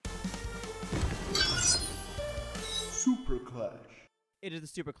Super Clash. It is the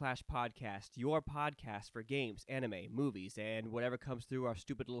Super Clash Podcast, your podcast for games, anime, movies, and whatever comes through our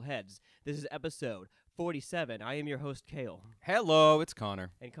stupid little heads. This is episode 47. I am your host, Kale. Hello, it's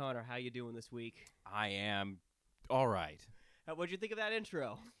Connor. And Connor, how you doing this week? I am all right. What'd you think of that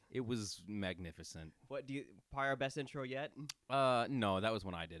intro? It was magnificent. What do you probably our best intro yet? No, that was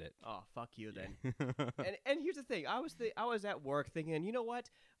when I did it. Oh, fuck you then. and here's the thing. I was at work thinking, you know what?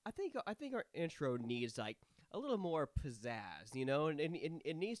 I think our intro needs like a little more pizzazz, you know, and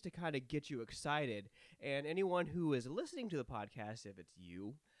it needs to kind of get you excited. And anyone who is listening to the podcast, if it's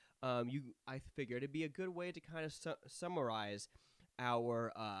you, I figured it'd be a good way to kind of summarize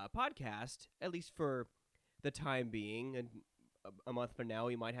our podcast, at least for the time being. And a month from now,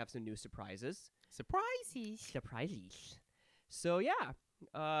 we might have some new surprises. Surprises. So yeah,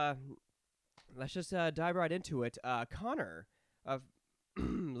 let's just dive right into it. Connor,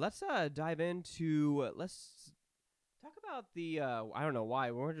 let's dive into. Let's talk about the. I don't know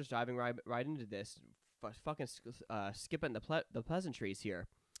why we're just diving right into this. Fucking skipping the pleasantries here.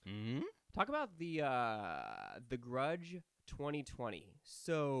 Mm-hmm. Talk about the Grudge 2020.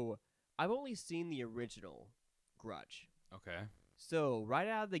 So I've only seen the original Grudge. Okay. So right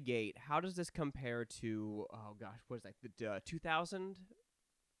out of the gate, how does this compare to? Oh gosh, what is that? The 2000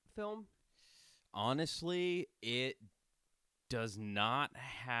 film? Honestly, it does not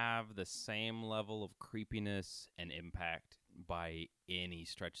have the same level of creepiness and impact by any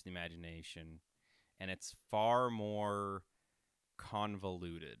stretch of the imagination, and it's far more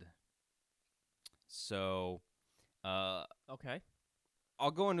convoluted. So, Okay.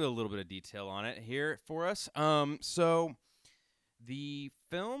 I'll go into a little bit of detail on it here for us. So the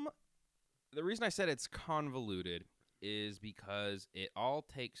film, the reason I said it's convoluted is because it all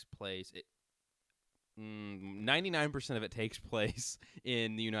takes place. 99% of it takes place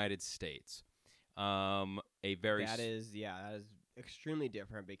in the United States. That is extremely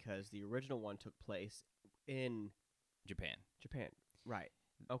different because the original one took place in Japan. Japan. Right.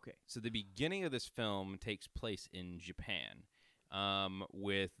 Okay. So the beginning of this film takes place in Japan,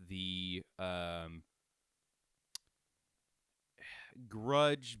 with the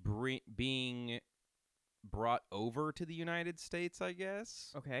Grudge being brought over to the United States, I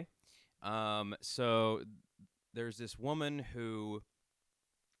guess. Okay. So there's this woman who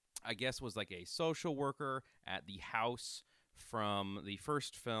I guess was like a social worker at the house from the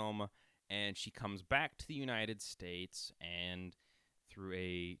first film, and she comes back to the United States, and through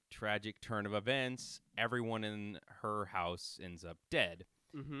a tragic turn of events, everyone in her house ends up dead.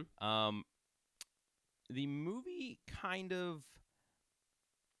 Mm-hmm. The movie kind of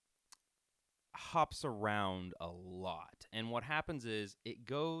hops around a lot, and what happens is it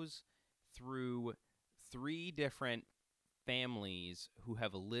goes through 3 different families who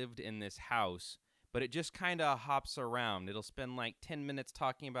have lived in this house, but it just kind of hops around. It'll spend like 10 minutes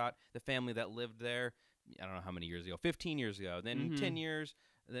talking about the family that lived there, I don't know how many years ago, 15 years ago, then 10 years,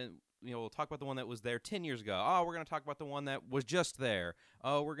 then we'll talk about the one that was there 10 years ago. Oh, we're going to talk about the one that was just there.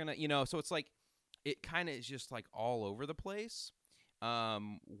 Oh, we're going to, so it's like, it kind of is just like all over the place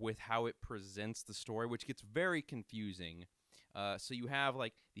with how it presents the story, which gets very confusing. So you have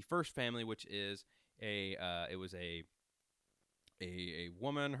like the first family, which is it was a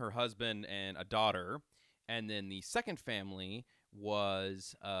woman, her husband, and a daughter. And then the second family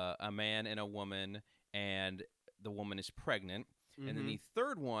was a man and a woman, and the woman is pregnant. Mm-hmm. And then the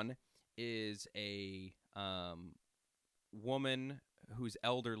third one is a woman who's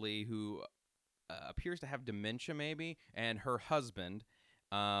elderly, who appears to have dementia maybe, and her husband.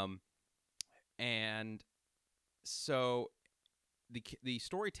 And so the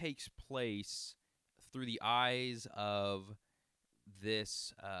story takes place through the eyes of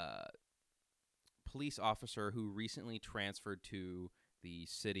this police officer who recently transferred to the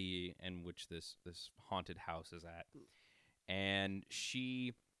city in which this haunted house is at. And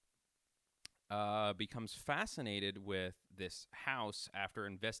she becomes fascinated with this house after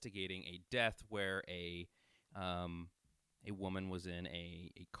investigating a death where a woman was in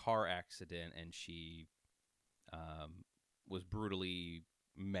a car accident, and she was brutally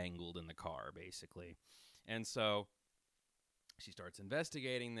mangled in the car, basically. And so she starts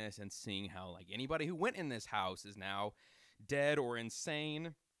investigating this and seeing how like anybody who went in this house is now dead or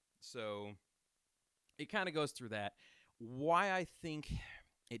insane. So it kind of goes through that. Why I think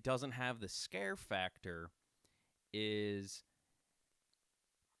it doesn't have the scare factor is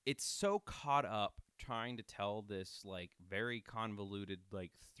it's so caught up trying to tell this like very convoluted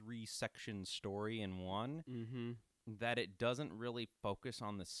like 3-section story in one, that it doesn't really focus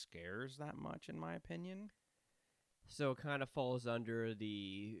on the scares that much, in my opinion. So it kind of falls under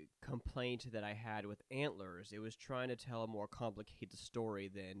the complaint that I had with Antlers. It was trying to tell a more complicated story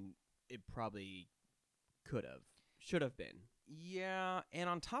than it probably could have, should have been. Yeah, and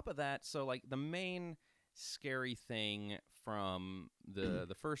on top of that, so like the main scary thing from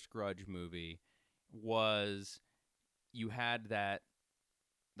the first Grudge movie was you had that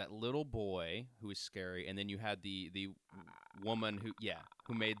little boy who was scary, and then you had the woman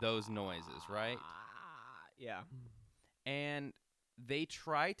who made those noises, right? Yeah. And they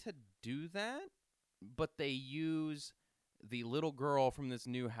try to do that, but they use the little girl from this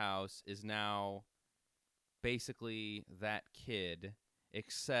new house is now basically that kid,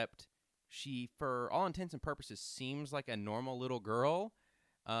 except she, for all intents and purposes, seems like a normal little girl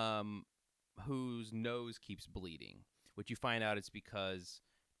um, whose nose keeps bleeding, which you find out it's because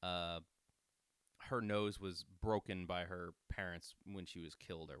her nose was broken by her parents when she was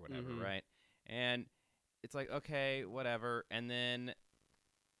killed or whatever, right? And it's like, okay, whatever. And then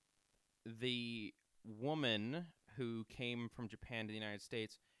the woman who came from Japan to the United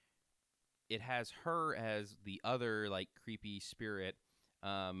States, it has her as the other like creepy spirit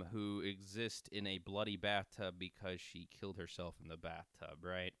who exists in a bloody bathtub because she killed herself in the bathtub,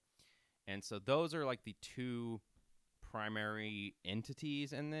 right? And so those are like the two primary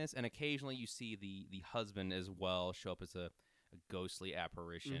entities in this, and occasionally you see the husband as well show up as a ghostly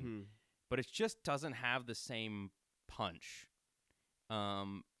apparition, but it just doesn't have the same punch.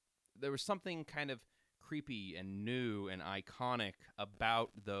 There was something kind of creepy and new and iconic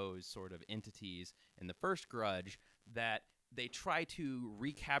about those sort of entities in the first Grudge that they try to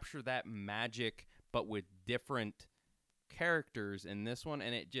recapture that magic but with different characters in this one,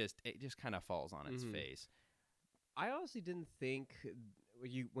 and it just kind of falls on its face. I honestly didn't think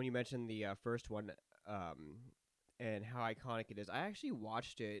when you mentioned the first one and how iconic it is. I actually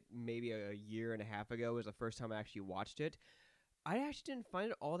watched it maybe a year and a half ago. It was the first time I actually watched it. I actually didn't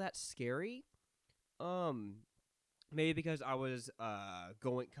find it all that scary. Maybe because I was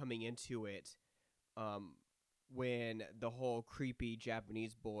coming into it when the whole creepy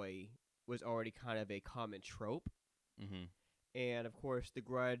Japanese boy was already kind of a common trope. And of course, The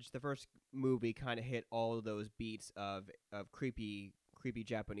Grudge, the first movie, kind of hit all of those beats of creepy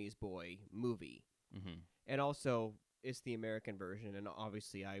Japanese boy movie. And also, it's the American version, and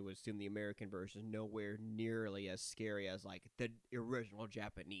obviously, I would assume the American version is nowhere nearly as scary as like the original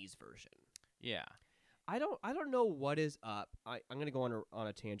Japanese version. Yeah, I don't know what is up. I'm gonna go on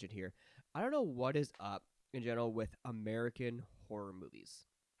a tangent here. I don't know what is up in general with American horror movies.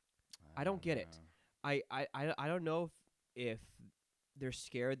 I don't get it. I don't know if they're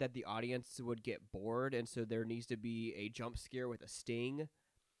scared that the audience would get bored, and so there needs to be a jump scare with a sting,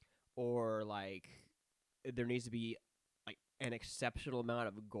 or like there needs to be like an exceptional amount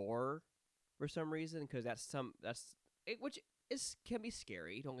of gore for some reason, because which can be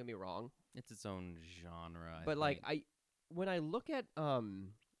scary. Don't get me wrong. it's its own genre. But I like think. when I look at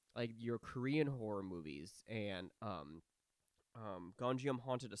like your Korean horror movies and Gonjiam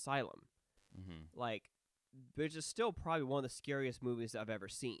Haunted Asylum, like which is still probably one of the scariest movies I've ever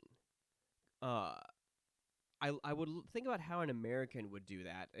seen. I would think about how an American would do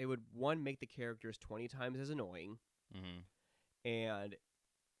that. It would, one, make the characters 20 times as annoying, and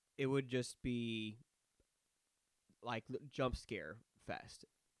it would just be like jump scare fest.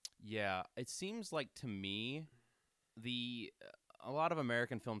 Yeah, it seems like to me a lot of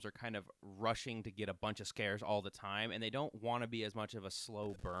American films are kind of rushing to get a bunch of scares all the time, and they don't want to be as much of a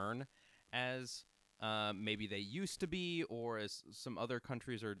slow burn as maybe they used to be, or as some other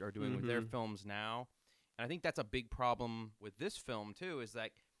countries are doing with their films now. And I think that's a big problem with this film, too, is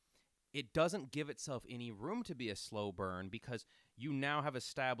that it doesn't give itself any room to be a slow burn, because you now have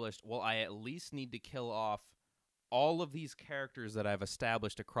established, well, I at least need to kill off all of these characters that I've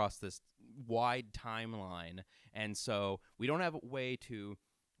established across this wide timeline. And so we don't have a way to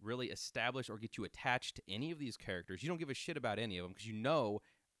really establish or get you attached to any of these characters. You don't give a shit about any of them because you know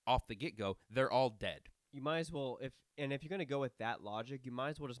off the get-go they're all dead. You might as well, if you're going to go with that logic, you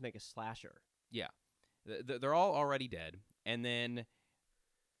might as well just make a slasher. Yeah. They're all already dead. And then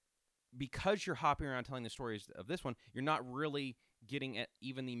because you're hopping around telling the stories of this one, you're not really getting at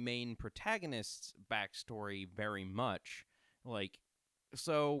even the main protagonist's backstory very much. Like,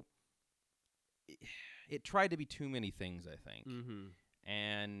 so it tried to be too many things, I think.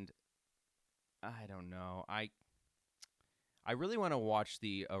 And I don't know. I really want to watch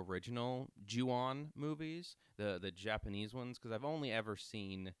the original Ju-on movies, the Japanese ones, because I've only ever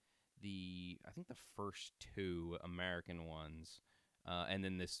seen I think the first two American ones, and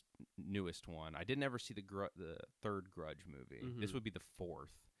then this newest one. I didn't ever see the third Grudge movie. This would be the fourth.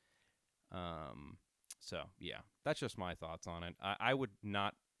 So yeah, that's just my thoughts on it. I would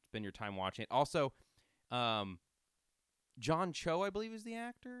not spend your time watching it. Also, John Cho, I believe, is the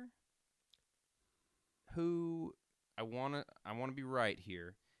actor who I wanna be right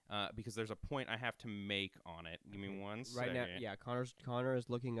here because there's a point I have to make on it. Give me one Right second. now, yeah, Connor is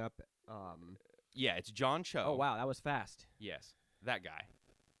looking up. Yeah, it's John Cho. Oh wow, that was fast. Yes, that guy.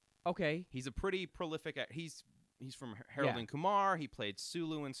 Okay. He's a pretty prolific. He's from Harold Yeah. and Kumar. He played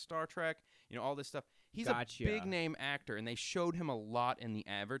Sulu in Star Trek. You know all this stuff. He's Gotcha. a big name actor, and they showed him a lot in the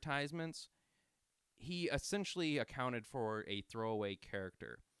advertisements. He essentially accounted for a throwaway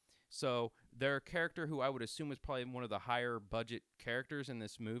character. So their character, who I would assume was probably one of the higher budget characters in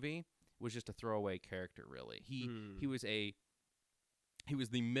this movie, was just a throwaway character. Really, he was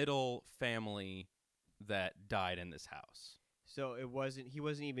the middle family that died in this house. So he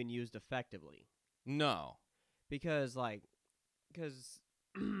wasn't even used effectively No. because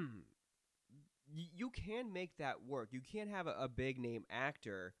you can make that work. You can't have a big name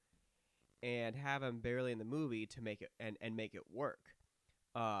actor and have him barely in the movie to make it and make it work.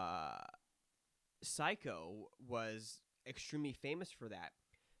 Psycho was extremely famous for that.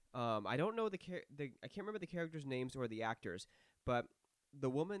 I don't know I can't remember the characters' names or the actors, but the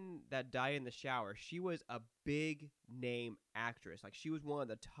woman that died in the shower, she was a big name actress. Like she was one of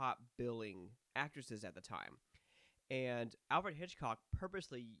the top billing actresses at the time. And Alfred Hitchcock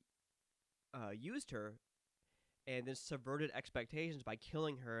purposely used her and then subverted expectations by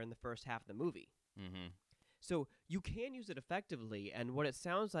killing her in the first half of the movie. Mm-hmm. So you can use it effectively, and what it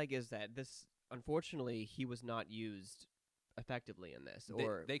sounds like is that this, unfortunately, he was not used effectively in this.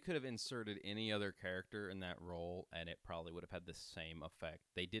 Or They could have inserted any other character in that role, and it probably would have had the same effect.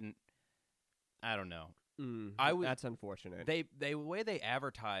 They didn't. I don't know. That's unfortunate. The way they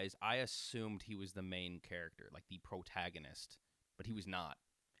advertised, I assumed he was the main character, like the protagonist, but he was not,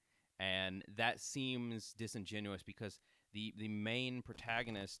 and that seems disingenuous because the main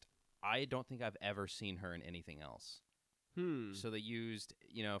protagonist, I don't think I've ever seen her in anything else. So they used,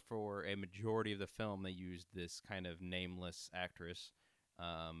 for a majority of the film, they used this kind of nameless actress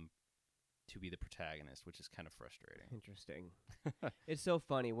to be the protagonist, which is kind of frustrating. Interesting. It's so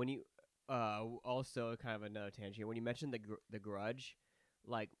funny when you also kind of another tangent when you mentioned the Grudge,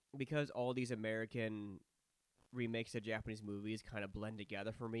 like because all these American remakes of Japanese movies kind of blend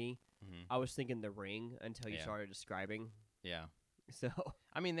together for me. Mm-hmm. I was thinking The Ring until you started describing. Yeah. So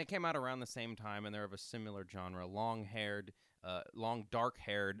I mean, they came out around the same time, and they're of a similar genre: long-haired,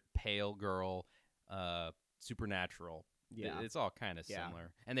 dark-haired, pale girl, supernatural. yeah, It's all kind of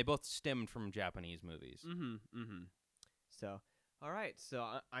similar, and they both stemmed from Japanese movies. So all right, so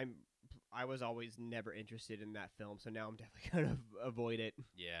I was always never interested in that film, so now I'm definitely gonna avoid it.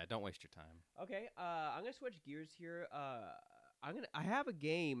 Yeah, don't waste your time. Okay, I'm gonna switch gears here. I have a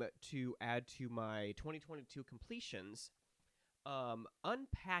game to add to my 2022 completions.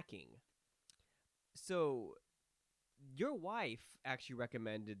 Unpacking. So your wife actually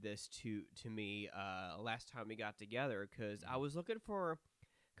recommended this to me last time we got together because I was looking for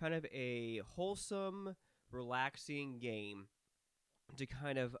kind of a wholesome, relaxing game to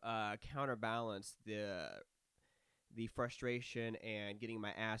kind of counterbalance the frustration and getting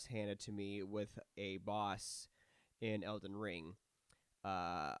my ass handed to me with a boss in Elden Ring.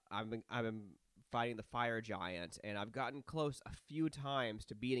 I've been fighting the fire giant, and I've gotten close a few times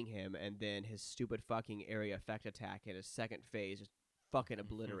to beating him, and then his stupid fucking area effect attack in his second phase just fucking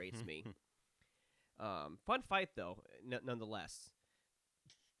obliterates me. Fun fight though, nonetheless.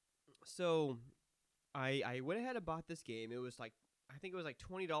 So I went ahead and bought this game. It was like I think it was like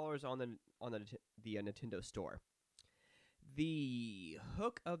 $20 on the Nintendo store. The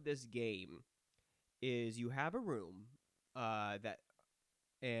hook of this game is you have a room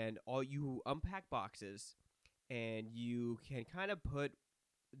and all you unpack boxes, and you can kind of put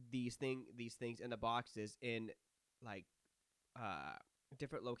these things in the boxes in like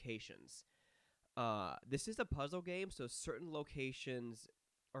different locations. This is a puzzle game, so certain locations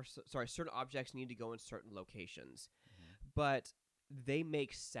certain objects need to go in certain locations, but they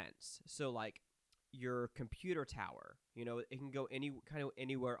make sense. So like your computer tower, it can go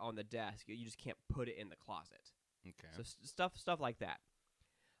anywhere on the desk. You just can't put it in the closet. Okay. So stuff like that.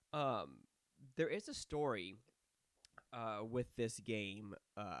 There is a story with this game.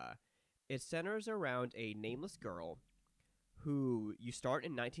 It centers around a nameless girl who you start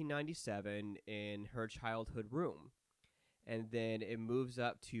in 1997 in her childhood room, and then it moves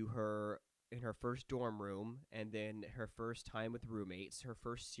up to her in her first dorm room, and then her first time with roommates, her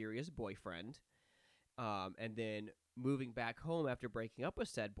first serious boyfriend, and then moving back home after breaking up with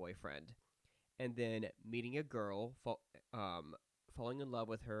said boyfriend, and then meeting a girl falling in love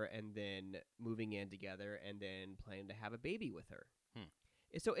with her, and then moving in together, and then planning to have a baby with her. Hmm.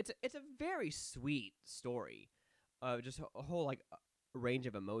 So it's a very sweet story, just a whole like range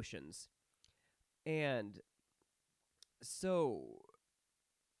of emotions, and so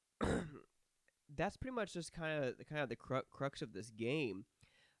that's pretty much just kind of the crux of this game.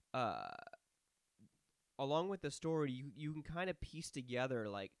 Uh, Along with the story, you can kind of piece together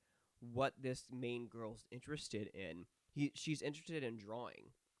like what this main girl's interested in. She's interested in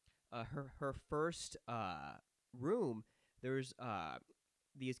drawing. Her first room, there's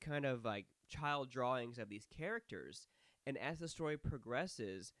these kind of like child drawings of these characters, and as the story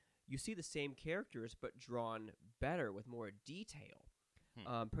progresses, you see the same characters but drawn better with more detail.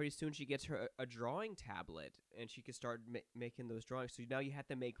 Pretty soon she gets her a drawing tablet, and she can start making those drawings. So now you have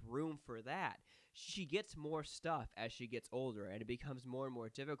to make room for that. She gets more stuff as she gets older, and it becomes more and more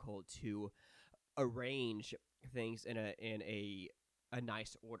difficult to arrange things in a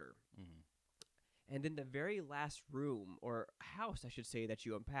nice order. And then the very last room, or house, I should say, that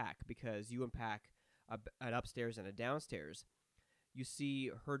you unpack, because you unpack an upstairs and a downstairs, you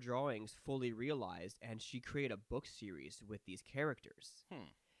see her drawings fully realized, and she created a book series with these characters.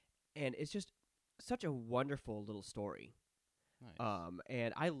 And it's just such a wonderful little story. Nice.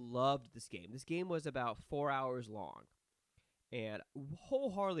 And I loved this game. This game was about 4 hours long, and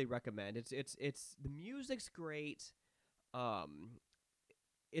wholeheartedly recommend. It's the music's great.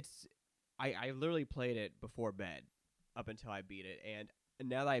 It's I literally played it before bed up until I beat it, and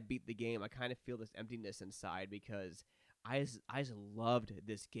now that I beat the game, I kind of feel this emptiness inside because I just loved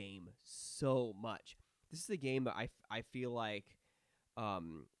this game so much. This is a game that I feel like,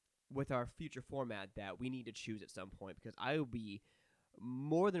 with our future format, that we need to choose at some point, because I will be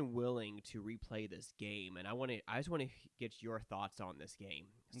more than willing to replay this game, and I just want to get your thoughts on this game.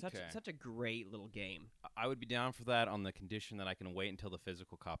 Such a great little game. I would be down for that on the condition that I can wait until the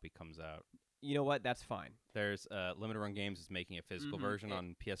physical copy comes out. You know what? That's fine. There's Limited Run Games is making a physical version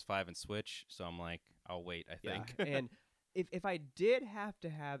on PS5 and Switch, so I'm like, I'll wait, I think. Yeah. And if I did have to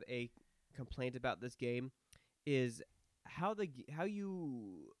have a complaint about this game, is how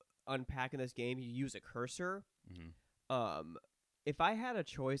you unpack in this game. You use a cursor. If I had a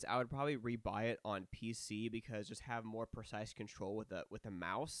choice, I would probably rebuy it on PC, because just have more precise control with a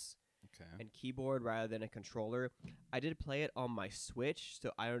mouse and keyboard rather than a controller. I did play it on my Switch,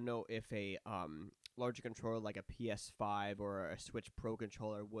 so I don't know if a larger controller like a PS5 or a Switch Pro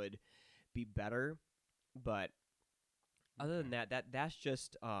controller would be better, but other than that's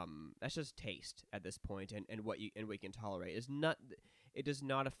just taste at this point, and what you can tolerate. It does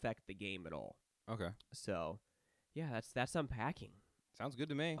not affect the game at all. Okay. So, yeah, that's Unpacking. Sounds good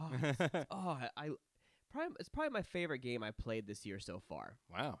to me. It's probably my favorite game I played this year so far.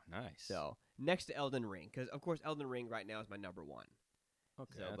 Wow, nice. So, next to Elden Ring, because of course Elden Ring right now is my number one.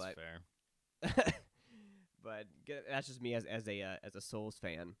 Okay, So, that's but- fair. But that's just me as a Souls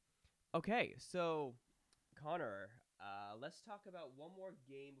fan. Okay, so Connor, let's talk about one more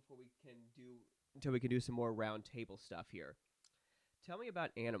game until we can do some more round table stuff here. Tell me about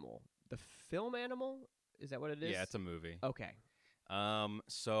Animal, the film Animal. Is that what it is? Yeah, it's a movie. Okay.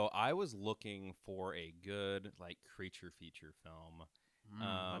 So I was looking for a good like creature feature film.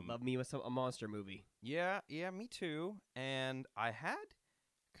 I love me with a monster movie. Yeah, me too. And I had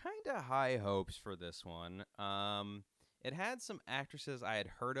kind of high hopes for this one. It had some actresses I had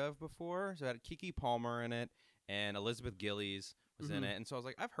heard of before. So it had Keke Palmer in it, and Elizabeth Gillies was in it. And so I was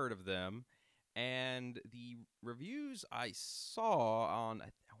like, I've heard of them. And the reviews I saw on,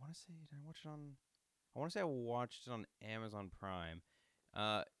 I want to say, did I watch it on? I want to say I watched it on Amazon Prime.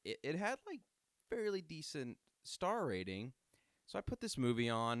 It had like fairly decent star rating. So I put this movie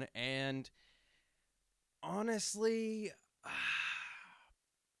on, and honestly,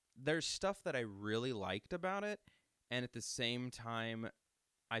 there's stuff that I really liked about it, and at the same time,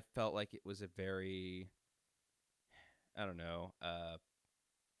 I felt like it was a very, I don't know,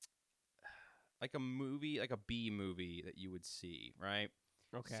 like a movie, like a B movie that you would see, right?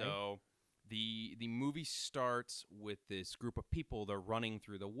 Okay. So the movie starts with this group of people. They're running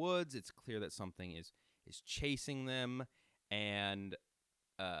through the woods. It's clear that something is chasing them, and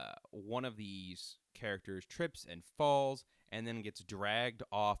one of these characters trips and falls, and then gets dragged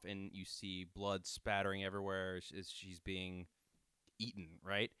off, and you see blood spattering everywhere as she's being eaten,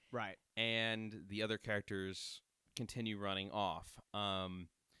 right? Right. And the other characters continue running off.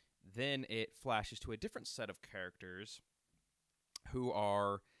 Then it flashes to a different set of characters who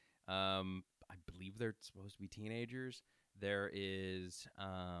are, I believe they're supposed to be teenagers. There is,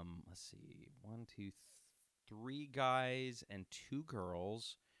 let's see, 1, 2, 3 guys and 2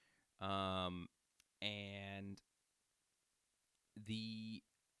 girls. And the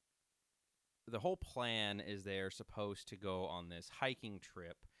the whole plan is they're supposed to go on this hiking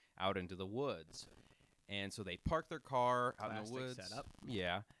trip out into the woods. And so they park their car out in the Classic woods. setup.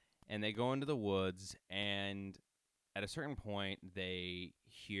 Yeah. And they go into the woods, and at a certain point they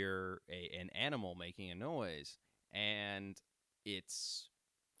hear an animal making a noise, and it's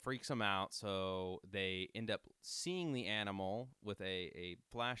freaks them out, so they end up seeing the animal with a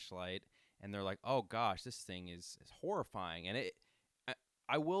flashlight, and they're like, oh gosh, this thing is horrifying. And I,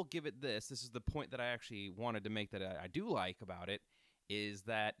 I will give it this is the point that I actually wanted to make, that I do like about it, is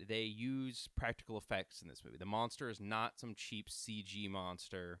that they use practical effects in this movie. The monster is not some cheap CG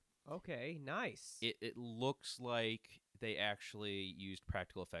monster. Okay, nice. It looks like they actually used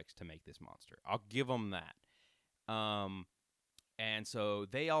practical effects to make this monster. I'll give them that. And so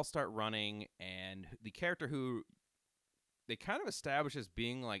they all start running, and the character who they kind of establish as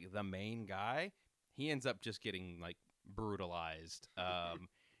being like the main guy, he ends up just getting like brutalized,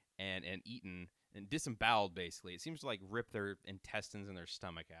 and eaten and disemboweled. Basically, it seems to like rip their intestines and their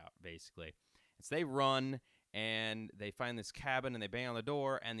stomach out. Basically, and so they run, and they find this cabin, and they bang on the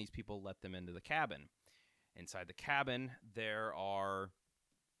door, and these people let them into the cabin. Inside the cabin, there are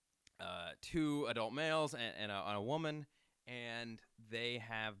 2 adult males and a woman, and they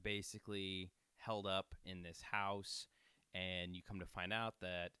have basically held up in this house, and you come to find out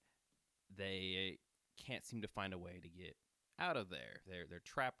that they can't seem to find a way to get out of there. They're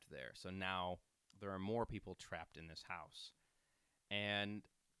trapped there. So now there are more people trapped in this house. And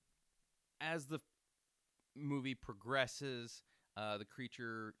as the movie progresses, the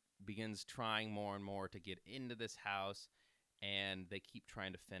creature begins trying more and more to get into this house, and they keep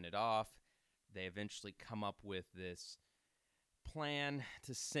trying to fend it off. They eventually come up with this plan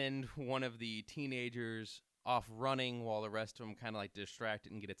to send one of the teenagers off running while the rest of them kind of like distract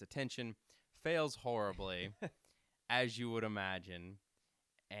it and get its attention. Fails horribly, as you would imagine.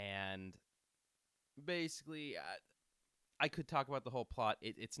 And basically, I could talk about the whole plot.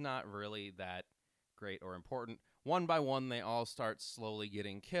 It's not really that great or important. One by one, they all start slowly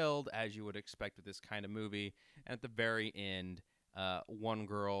getting killed, as you would expect with this kind of movie. And at the very end, one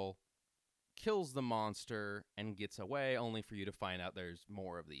girl kills the monster and gets away, only for you to find out there's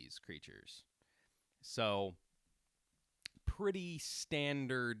more of these creatures. So, pretty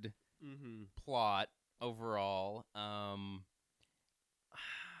standard plot overall. I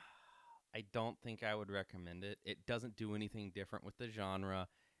don't think I would recommend it. It doesn't do anything different with the genre.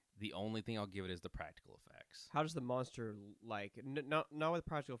 The only thing I'll give it is the practical effects. How does the monster, like, not with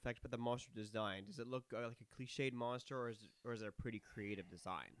practical effects, but the monster design? Does it look like a cliched monster, or is it a pretty creative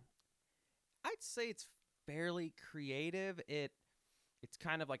design? I'd say it's fairly creative. It's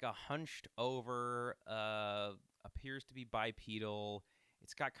kind of like a hunched over, appears to be bipedal.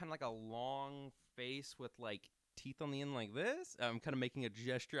 It's got kind of like a long face with like teeth on the end like this. I'm kind of making a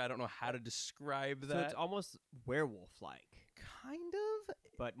gesture. I don't know how to describe that. So it's almost werewolf-like. Kind of.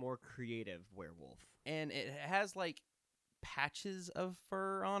 But more creative werewolf. And it has like patches of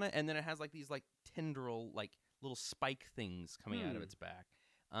fur on it, and then it has like these like tendril, like little spike things coming out of its back.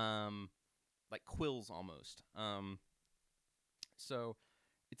 Like quills almost. So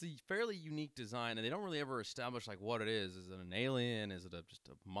it's a fairly unique design, and they don't really ever establish like what it is. Is it an alien? Is it just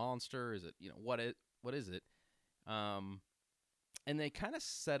a monster? Is it, what is it? And they kind of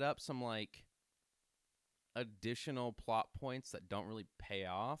set up some like additional plot points that don't really pay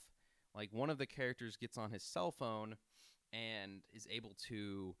off. Like one of the characters gets on his cell phone and is able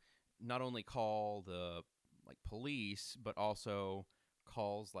to not only call the like police, but also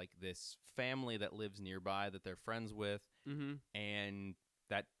calls like this family that lives nearby that they're friends with. And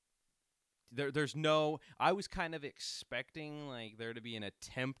that there's no, I was kind of expecting like there to be an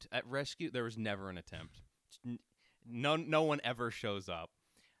attempt at rescue. There was never an attempt. No one ever shows up.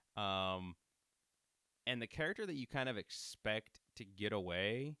 And the character that you kind of expect to get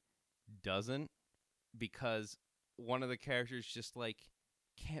away doesn't, because one of the characters just like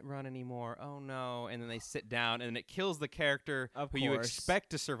can't run anymore. Oh no. And then they sit down, and it kills the character who you expect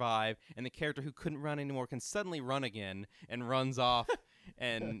to survive, and the character who couldn't run anymore can suddenly run again and runs off.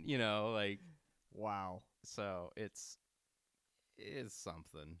 And like, wow. So it's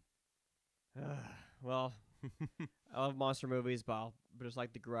something. Well, I love monster movies, but just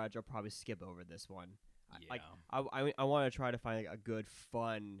like The Grudge, I'll probably skip over this one. Yeah. I want to try to find a good,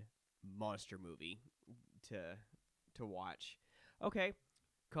 fun monster movie to watch. Okay,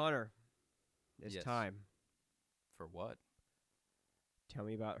 Connor, it's time. For what? Tell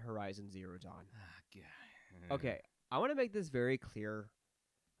me about Horizon Zero Dawn. God. Okay, I want to make this very clear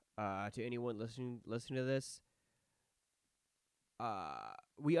to anyone listening to this.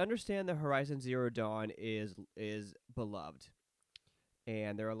 We understand that Horizon Zero Dawn is beloved.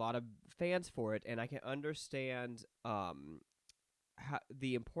 and there are a lot of fans for it, and I can understand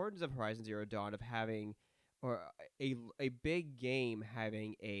the importance of Horizon Zero Dawn of having or a big game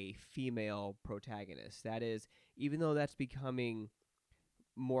having a female protagonist. That is, even though that's becoming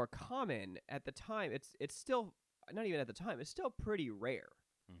more common at the time, it's still not even at the time. It's still pretty rare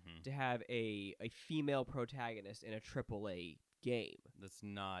Mm-hmm. to have a female protagonist in a AAA game. That's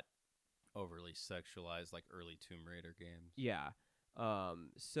not overly sexualized like early Tomb Raider games. Yeah.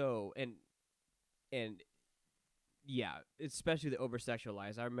 So and yeah, especially the over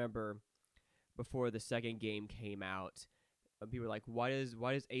sexualized. I remember before the second game came out, people were like, why does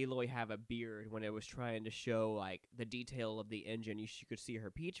Aloy have a beard?" When it was trying to show like the detail of the engine, you could see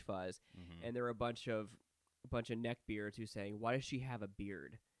her peach fuzz, Mm-hmm. and there were a bunch of neckbeards who saying, "Why does she have a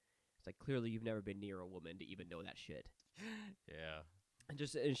beard?" It's like, clearly you've never been near a woman to even know that shit. Yeah.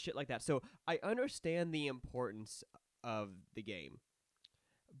 And shit like that. So I understand the importance of the game,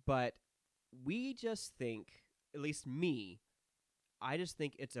 but we just think, at least me, I just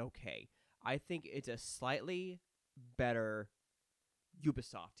think it's okay. I think it's a slightly better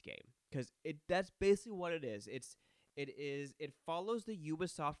Ubisoft game because that's basically what it is. It follows the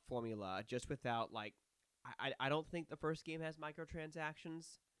Ubisoft formula just without like I don't think the first game has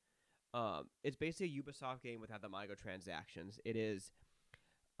microtransactions. It's basically a Ubisoft game without the microtransactions. It is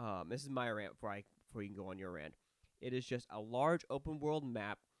this is my rant before you can go on your rant. It is just a large open world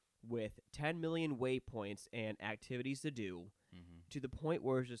map with 10 million waypoints and activities to do, Mm-hmm. to the point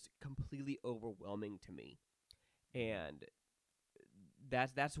where it's just completely overwhelming to me. And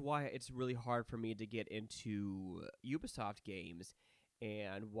that's why it's really hard for me to get into Ubisoft games,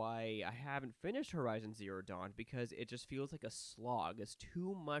 and why I haven't finished Horizon Zero Dawn, because it just feels like a slog. It's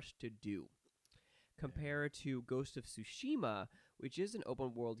too much to do compared to Ghost of Tsushima, which is an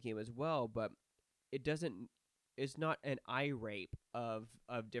open world game as well, but it doesn't it's not an eye rape of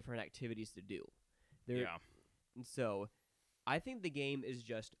different activities to do. Yeah. And so I think the game is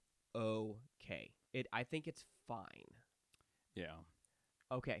just okay. I think it's fine. Yeah.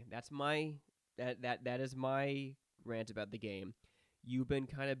 Okay, that's my that is my rant about the game. You've been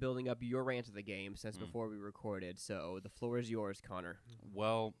kind of building up your rant of the game since before we recorded, so the floor is yours, Connor.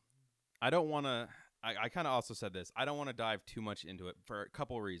 Well, I don't want to. I kind of also said this. I don't want to dive too much into it for a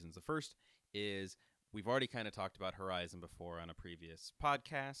couple of reasons. The first is we've already kind of talked about Horizon before on a previous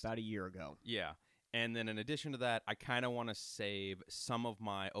podcast. About a year ago. Yeah. And then in addition to that, I kind of want to save some of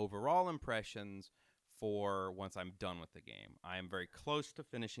my overall impressions for once I'm done with the game. I am very close to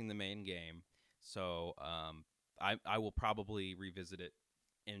finishing the main game, so I will probably revisit it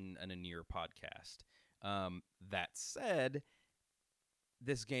in a near podcast. That said,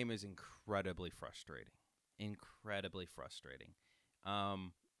 this game is incredibly frustrating. Incredibly frustrating.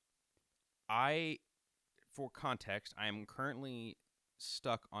 For context, I am currently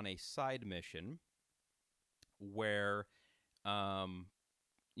stuck on a side mission where,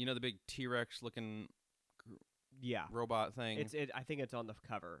 the big T-Rex looking robot thing. I think it's on the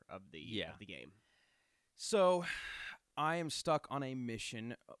cover of the game. So I am stuck on a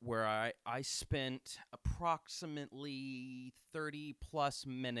mission where I spent approximately 30 plus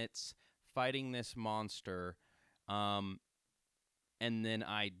minutes fighting this monster, and then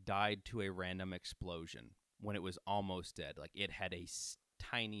I died to a random explosion when it was almost dead. Like, it had a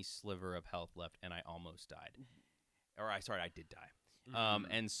tiny sliver of health left, and I almost died. I did die.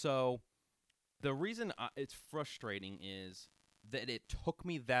 And so the reason it's frustrating is that it took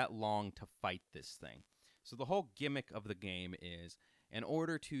me that long to fight this thing. So the whole gimmick of the game is, in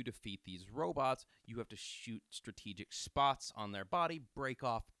order to defeat these robots, you have to shoot strategic spots on their body, break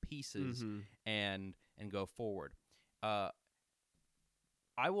off pieces, and go forward. I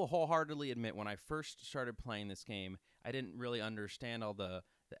will wholeheartedly admit, when I first started playing this game, I didn't really understand all the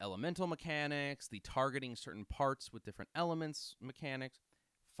elemental mechanics, the targeting certain parts with different elements mechanics.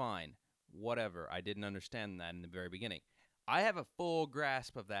 Fine, whatever. I didn't understand that in the very beginning. I have a full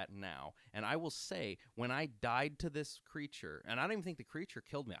grasp of that now, and I will say, when I died to this creature, and I don't even think the creature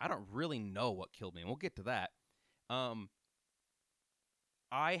killed me. I don't really know what killed me, and we'll get to that.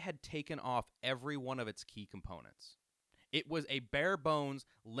 I had taken off every one of its key components. It was a bare bones,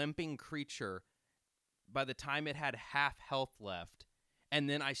 limping creature by the time it had half health left, and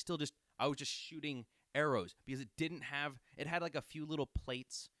then I was just shooting arrows because it had like a few little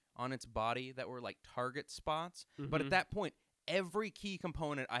plates on its body that were like target spots. But at that point, every key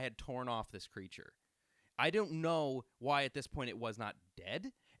component I had torn off this creature. I don't know why at this point it was not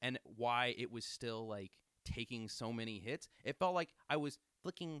dead and why it was still like taking so many hits. It felt like I was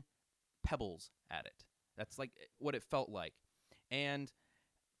flicking pebbles at it. That's like what it felt like. And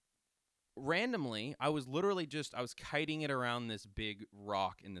randomly, I was literally I was kiting it around this big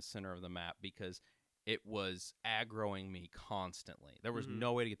rock in the center of the map because it was aggroing me constantly. There was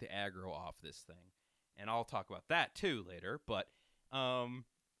no way to get the aggro off this thing. And I'll talk about that too later, but I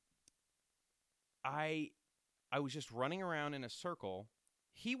was just running around in a circle.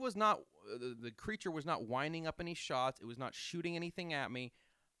 He was not the creature was not winding up any shots. It was not shooting anything at me.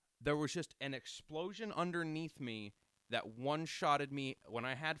 There was just an explosion underneath me that one-shotted me when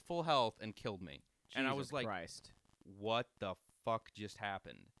I had full health and killed me. And I was like, Christ. What the fuck just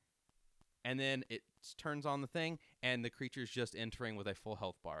happened? And then it turns on the thing, and the creature's just entering with a full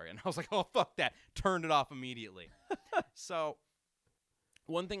health bar. And I was like, oh, fuck that. Turned it off immediately. So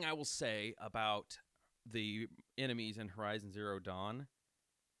one thing I will say about the enemies in Horizon Zero Dawn,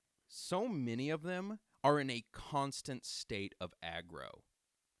 so many of them are in a constant state of aggro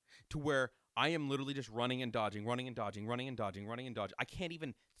to where I am literally just running and dodging, running and dodging, running and dodging, running and dodging. I can't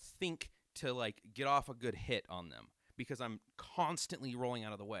even think to like get off a good hit on them because I'm constantly rolling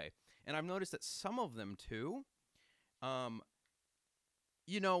out of the way. And I've noticed that some of them too,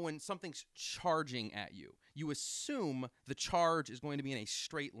 you know, when something's charging at you, you assume the charge is going to be in a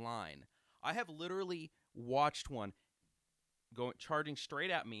straight line. I have literally watched one charging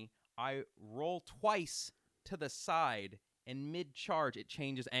straight at me. I roll twice to the side, and mid-charge, it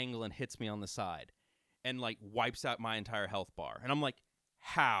changes angle and hits me on the side and, like, wipes out my entire health bar. And I'm like,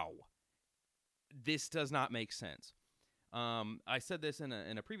 how? This does not make sense. I said this in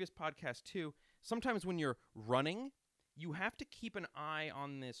a previous podcast, too. Sometimes when you're running, you have to keep an eye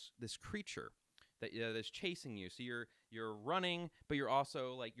on this creature that's chasing you. So you're running, but you're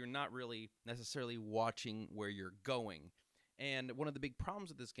also, like, you're not really necessarily watching where you're going. And one of the big problems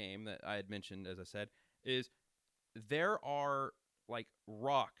with this game that I had mentioned, as I said, is there are, like,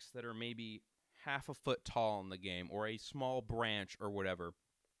 rocks that are maybe half a foot tall in the game or a small branch or whatever.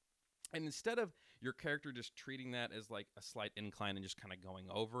 And instead of your character just treating that as, like, a slight incline and just kind of going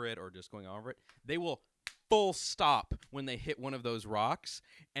over it or just going over it, they will full stop when they hit one of those rocks.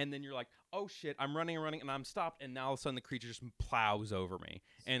 And then you're like, oh, shit, I'm running and running, and I'm stopped. And now all of a sudden the creature just plows over me.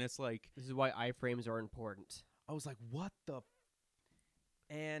 And it's like... This is why iframes are important. I was like, what the...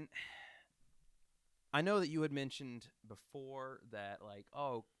 And I know that you had mentioned before that, like,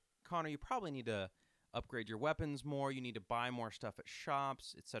 oh, Connor, you probably need to upgrade your weapons more. You need to buy more stuff at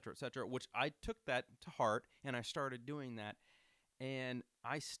shops, et cetera, which I took that to heart, and I started doing that. And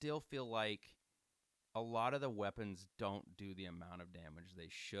I still feel like a lot of the weapons don't do the amount of damage they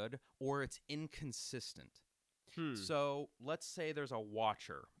should, or it's inconsistent. So let's say there's a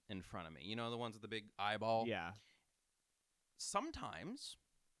watcher in front of me. You know, the ones with the big eyeball? Yeah. Sometimes,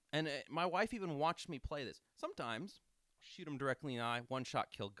 and my wife even watched me play this, sometimes shoot him directly in the eye, one shot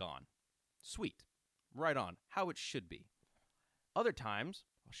kill, gone. Sweet. Right on. How it should be. Other times,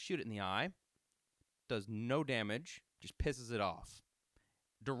 I'll shoot it in the eye, does no damage, just pisses it off.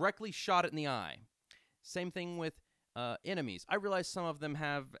 Directly shot it in the eye. Same thing with enemies. I realize some of them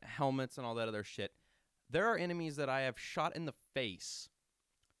have helmets and all that other shit. There are enemies that I have shot in the face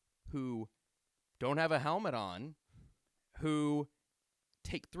who don't have a helmet on, who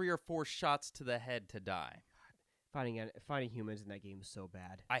take 3 or 4 shots to the head to die. Fighting humans in that game is so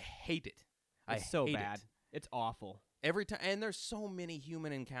bad. I hate it. It's so bad. It's awful. Every time, and there's so many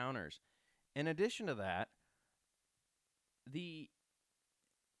human encounters. In addition to that,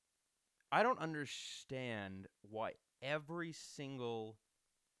 I don't understand why every single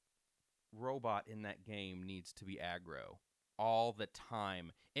robot in that game needs to be aggro all the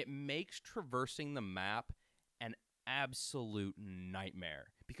time. It makes traversing the map an absolute nightmare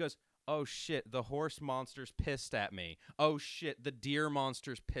because, oh shit, the horse monster's pissed at me. Oh shit, the deer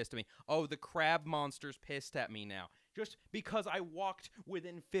monster's pissed at me. Oh, the crab monster's pissed at me now. Just because I walked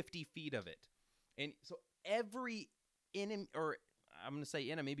within 50 feet of it. And so every enemy, or I'm going to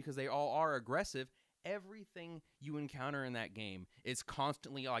say enemy because they all are aggressive, everything you encounter in that game is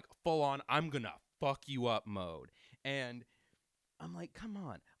constantly like full on, I'm going to fuck you up mode. And I'm like, come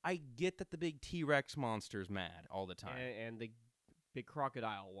on. I get that the big T-Rex monster's mad all the time. And the big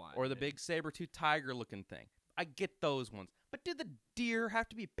crocodile one. Or the big saber-toothed tiger looking thing. I get those ones. But do the deer have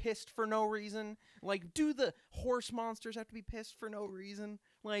to be pissed for no reason? Like, do the horse monsters have to be pissed for no reason?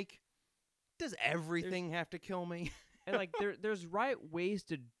 Like, does everything have to kill me? And like there's right ways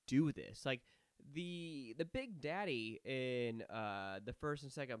to do this. Like the Big Daddy in the first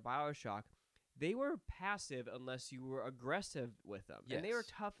and second BioShock, they were passive unless you were aggressive with them. Yes. And they were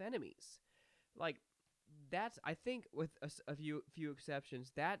tough enemies. Like that's, I think, with a few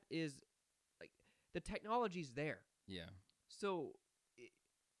exceptions, that is like the technology's there. Yeah. So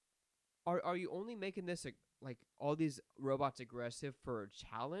are you only making this like all these robots aggressive for a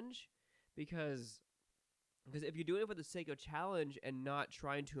challenge? because if you're doing it for the sake of challenge and not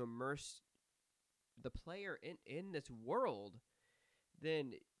trying to immerse the player in this world,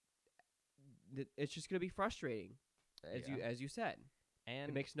 then it's just going to be frustrating, as you said. And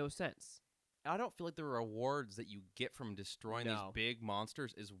it makes no sense. I don't feel like the rewards that you get from destroying these No. big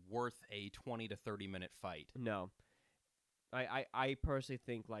monsters is worth a 20 to 30 minute fight. No. I personally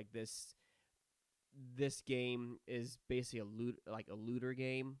think like this game is basically a looter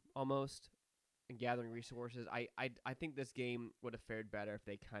game almost, and gathering resources. I think this game would have fared better if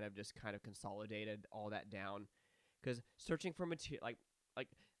they kind of consolidated all that down, because searching for material like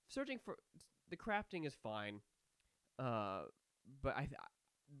searching for the crafting is fine, but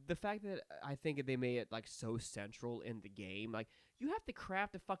the fact that I think they made it like so central in the game, like you have to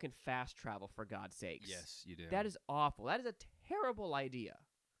craft a fucking fast travel, for God's sakes. Yes, you do. That is awful. That is a terrible idea.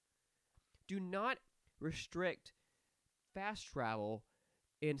 Do not restrict fast travel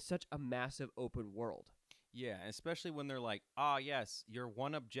in such a massive open world. Yeah, especially when they're like, yes, your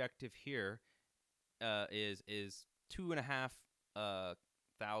one objective here is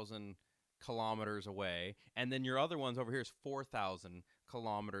 2,500 kilometers away, and then your other one's over here is 4,000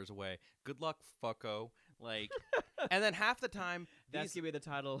 kilometers away. Good luck, fucko. Like, and then half the time, That's gonna be the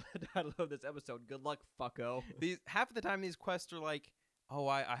title of this episode. Good luck, fucko. Half of the time these quests are like, oh,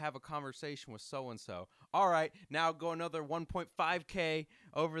 I have a conversation with so and so. All right, now go another 1.5K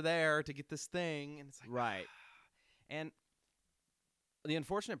over there to get this thing, and it's like, right. And the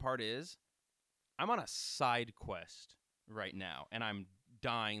unfortunate part is, I'm on a side quest right now, and I'm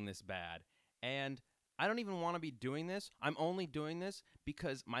dying this bad, and I don't even want to be doing this. I'm only doing this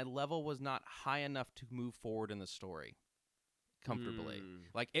because my level was not high enough to move forward in the story comfortably.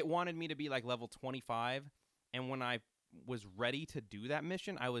 Like, it wanted me to be like level 25, and when I was ready to do that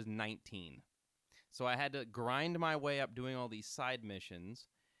mission, I was 19. So I had to grind my way up doing all these side missions,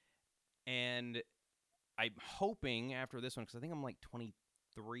 and I'm hoping after this one, because I think I'm like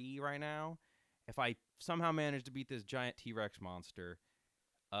 23 right now, if I somehow manage to beat this giant T-Rex monster,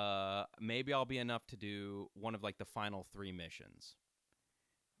 maybe I'll be enough to do one of like the final 3 missions.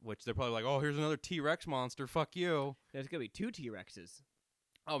 Which they're probably like, oh, here's another T-Rex monster, fuck you. There's gonna be 2 T-Rexes.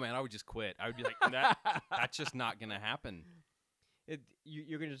 Oh man, I would just quit. I would be like, that's just not gonna happen.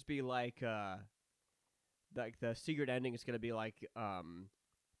 You're gonna just be like the secret ending is gonna be like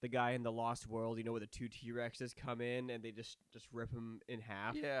the guy in the Lost World, where the 2 T-Rexes come in and they just rip him in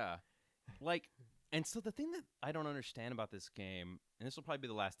half. Yeah. Like, and so the thing that I don't understand about this game, and this will probably be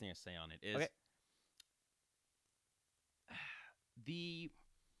the last thing I say on it, is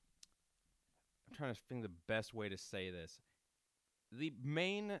I'm trying to think the best way to say this. The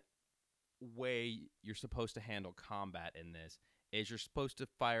main way you're supposed to handle combat in this is you're supposed to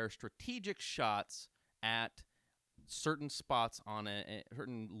fire strategic shots at certain spots on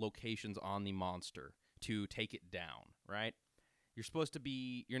certain locations on the monster to take it down, right? You're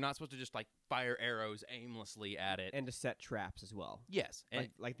not supposed to just like fire arrows aimlessly at it, and to set traps as well. Yes, and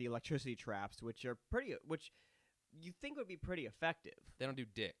like the electricity traps, which you think would be pretty effective. They don't do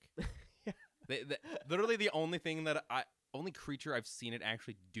dick. Yeah. Literally the only creature I've seen it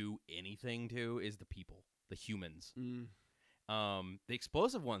actually do anything to is the people, the humans. The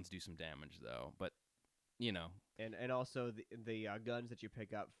explosive ones do some damage though, but and also the guns that you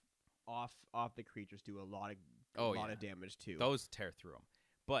pick up off the creatures do a lot of damage too. Those tear through them.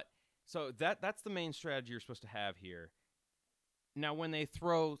 But so that's the main strategy you're supposed to have here. Now, when they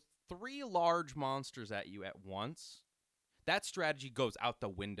throw 3 large monsters at you at once, that strategy goes out the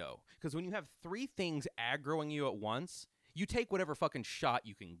window. Because when you have 3 things aggroing you at once, you take whatever fucking shot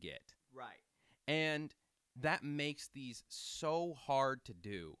you can get. Right. And that makes these so hard to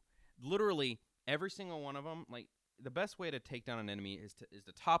do. Literally, every single one of them, like, the best way to take down an enemy is to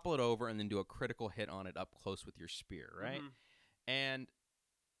topple it over and then do a critical hit on it up close with your spear, right? Mm-hmm. And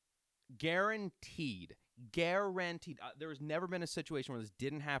guaranteed, there has never been a situation where this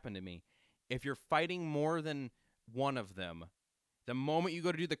didn't happen to me. If you're fighting more than one of them, the moment you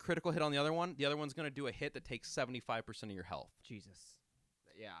go to do the critical hit on the other one's going to do a hit that takes 75% of your health. Jesus.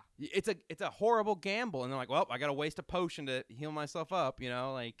 Yeah. It's a horrible gamble. And they're like, well, I got to waste a potion to heal myself up,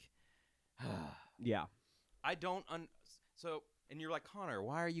 like. Yeah. I don't so, and you're like, Connor,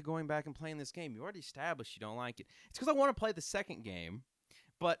 why are you going back and playing this game? You already established you don't like it. It's because I want to play the second game,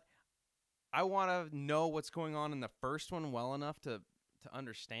 but I want to know what's going on in the first one well enough to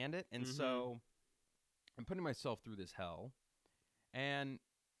understand it. And so I'm putting myself through this hell, and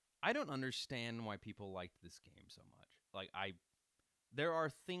I don't understand why people liked this game so much. Like, there are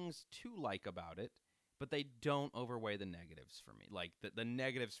things to like about it, but they don't overweigh the negatives for me. Like, the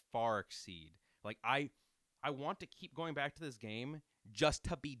negatives far exceed. Like, I want to keep going back to this game just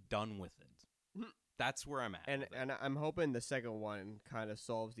to be done with it. That's where I'm at. And with it. and I'm hoping the second one kind of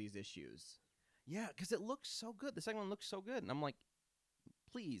solves these issues. Yeah, because it looks so good. The second one looks so good, and I'm like,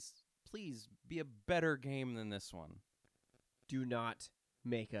 please be a better game than this one. Do not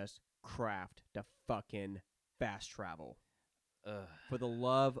make us craft the fucking fast travel. For the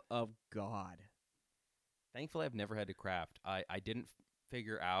love of God. Thankfully, I've never had to craft. I didn't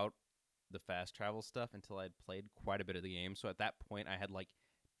figure out the fast travel stuff until I'd played quite a bit of the game. So at that point, I had like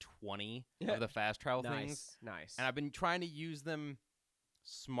 20 of the fast travel things. Nice. And I've been trying to use them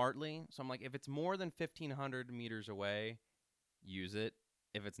smartly. So I'm like, if it's more than 1,500 meters away, use it.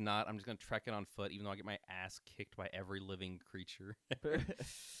 If it's not, I'm just going to trek it on foot, even though I get my ass kicked by every living creature.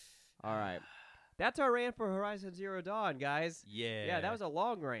 All right. That's our rant for Horizon Zero Dawn, guys. Yeah. Yeah, that was a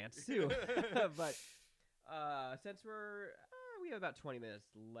long rant, too. But since we have about 20 minutes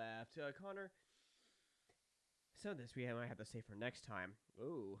left, Connor, some of this we might have to save for next time.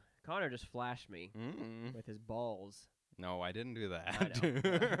 Ooh, Connor just flashed me with his balls. No, I didn't do that. I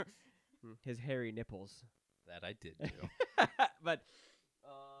know. His hairy nipples. That I did do. But,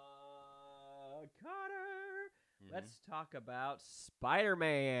 Connor, let's talk about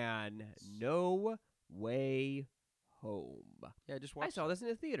Spiderman No Way Home. Yeah, just I watched saw this in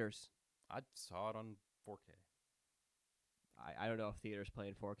the theaters. I saw it on 4K. I don't know if theaters play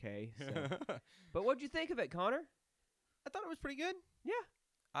in 4K. So. But what'd you think of it, Connor? I thought it was pretty good. Yeah.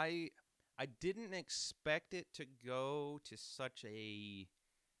 I didn't expect it to go to such a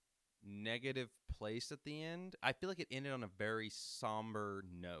negative place at the end. I feel like it ended on a very somber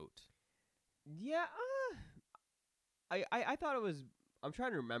note. Yeah. I thought it was. I'm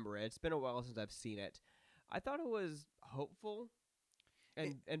trying to remember it. It's been a while since I've seen it. I thought it was hopeful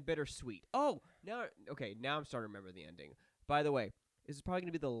and bittersweet. Oh, now I'm starting to remember the ending. By the way, this is probably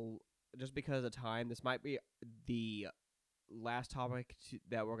going to be just because of the time, this might be the last topic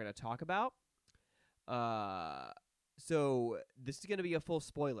that we're going to talk about. So this is going to be a full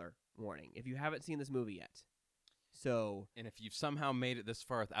spoiler warning if you haven't seen this movie yet. So, and if you've somehow made it this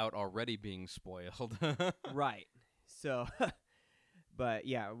far without already being spoiled. Right. So, but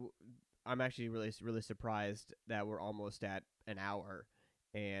yeah, I'm actually really surprised that we're almost at an hour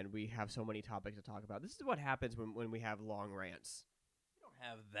and we have so many topics to talk about. This is what happens when we have long rants. We don't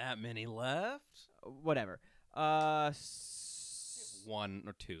have that many left. Whatever. One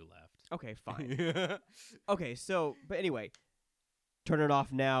or two left. Okay, fine. Okay, so, but anyway, turn it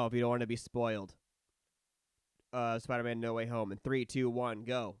off now if you don't want to be spoiled. Spider-Man No Way Home in 3, 2, 1,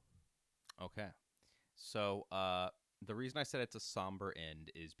 go. Okay. So, the reason I said it's a somber end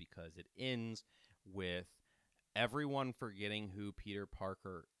is because it ends with everyone forgetting who Peter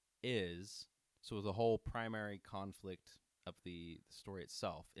Parker is. So the whole primary conflict of the story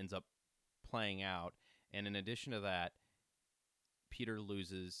itself ends up playing out. And in addition to that, Peter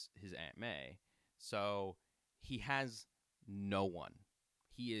loses his Aunt May. So he has no one.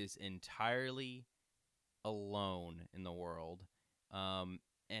 He is entirely alone in the world. And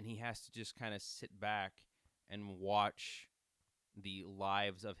he has to just kind of sit back and watch the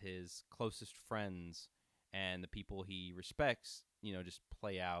lives of his closest friends and the people he respects, just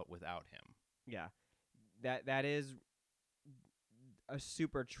play out without him. Yeah. That is a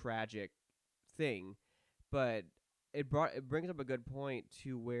super tragic thing, but it brings up a good point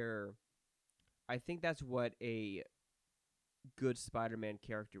to where I think that's what a good Spider-Man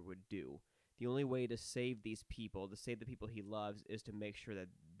character would do. The only way to save these people, to save the people he loves, is to make sure that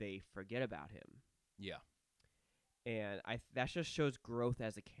they forget about him. Yeah. And that just shows growth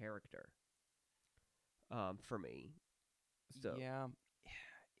as a character. For me. So yeah,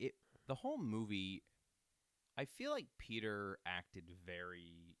 the whole movie, I feel like Peter acted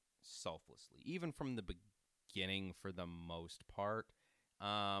very selflessly, even from the beginning for the most part.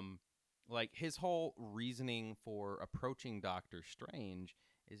 Like his whole reasoning for approaching Doctor Strange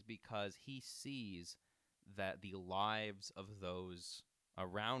is because he sees that the lives of those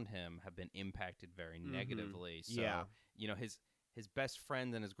around him have been impacted very negatively. So, yeah. His best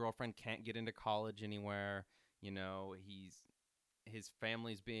friend and his girlfriend can't get into college anywhere. His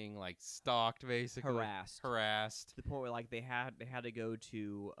family's being like stalked, basically harassed to the point where like they had to go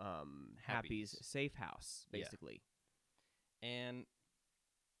to Happy's safe house, basically. Yeah. And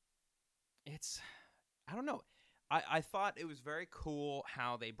it's, I don't know. I thought it was very cool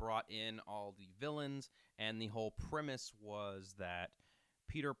how they brought in all the villains, and the whole premise was that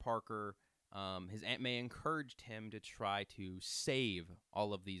Peter Parker, his Aunt May encouraged him to try to save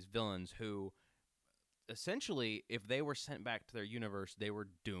all of these villains who, essentially, if they were sent back to their universe, they were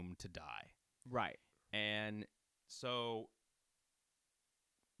doomed to die. Right. And so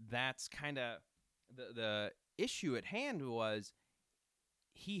that's kind of the issue at hand was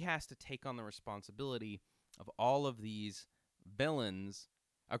he has to take on the responsibility of all of these villains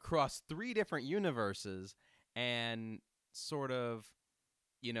across 3 different universes and sort of,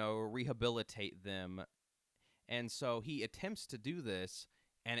 rehabilitate them. And so he attempts to do this,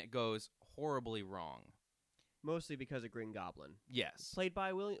 and it goes horribly wrong. Mostly because of Green Goblin. Yes. Played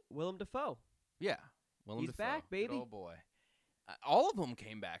by Willem Dafoe. Yeah. Willem He's Dafoe. back, baby. Good old boy. All of them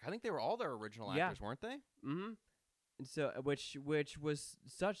came back. I think they were all their original actors, weren't they? Mm-hmm. And so, which was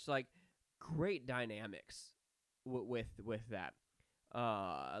such like great dynamics with that,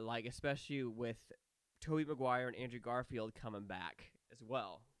 like especially with Tobey Maguire and Andrew Garfield coming back as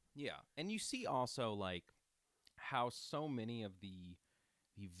well. Yeah, and you see also like how so many of the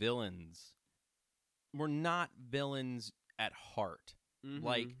villains were not villains at heart. Mm-hmm.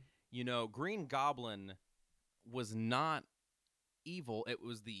 Like, Green Goblin was not evil. It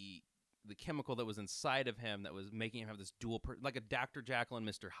was the chemical that was inside of him that was making him have this dual like a Dr. Jekyll and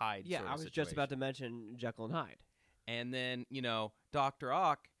Mr. Hyde Yeah, sort of I was situation. just about to mention Jekyll and Hyde. And then, Dr.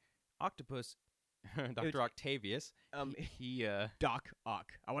 Octopus, Dr. Octavius, he Doc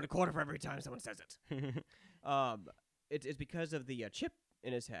Ock. I want a quarter for every time someone says it. It's because of the chip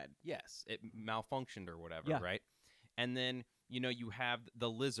in his head. Yes, it malfunctioned or whatever, Yeah. right? And then, you have the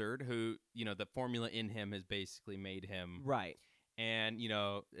lizard who, the formula in him has basically made him. Right. And,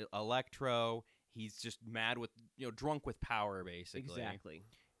 Electro, he's just mad with, drunk with power, basically. Exactly.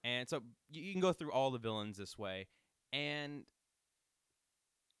 And so you can go through all the villains this way. And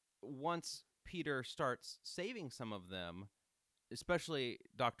once Peter starts saving some of them, especially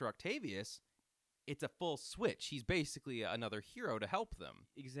Dr. Octavius, it's a full switch. He's basically another hero to help them.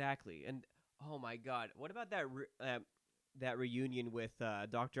 Exactly. And oh my God, what about that reunion with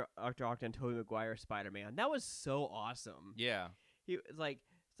Dr. Octa and Tobey Maguire Spider-Man? That was so awesome. Yeah. It's like,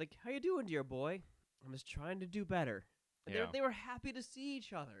 how you doing, dear boy? I'm just trying to do better. And Yeah. they were happy to see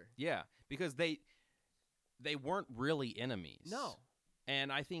each other. Yeah, because they weren't really enemies. No.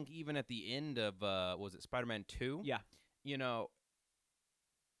 And I think even at the end of was it Spider-Man 2? Yeah.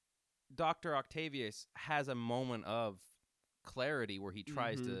 Dr. Octavius has a moment of clarity where he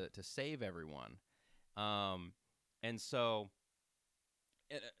tries Mm-hmm. to save everyone. And so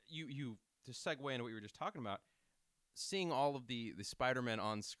you to segue into what you were just talking about, seeing all of the Spider-Men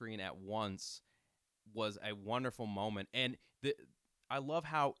on screen at once was a wonderful moment. And I love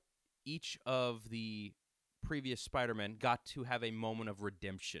how each of the previous Spider-Men got to have a moment of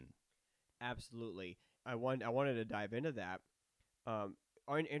redemption. Absolutely. I wanted to dive into that.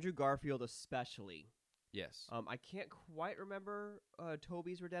 Andrew Garfield especially. Yes. I can't quite remember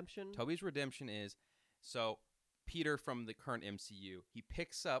Tobey's redemption. Tobey's redemption is, so Peter from the current MCU, he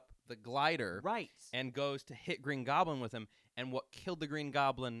picks up the glider Right. and goes to hit Green Goblin with him. And what killed the Green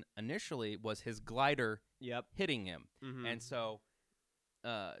Goblin initially was his glider hitting him. Mm-hmm. And so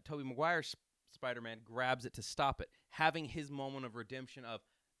Tobey Maguire's Spider-Man grabs it to stop it, having his moment of redemption of,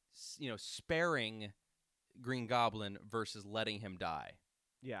 sparing Green Goblin versus letting him die.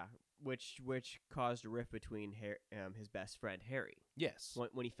 Yeah, which caused a rift between his best friend Harry. Yes.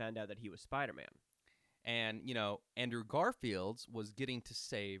 When he found out that he was Spider-Man. And, Andrew Garfield's was getting to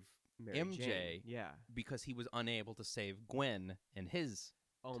save Mary MJ Jane. Yeah. because he was unable to save Gwen in his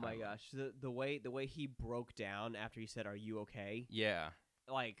Oh my timeline. gosh, the way he broke down after he said, "Are you okay?" Yeah.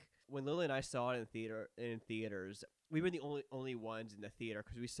 Like when Lily and I saw it in theaters, we were the only ones in the theater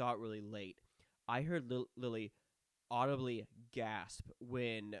because we saw it really late. I heard Lily audibly gasp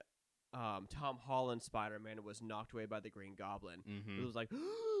when Tom Holland's Spider-Man was knocked away by the Green Goblin. Mm-hmm. It was like,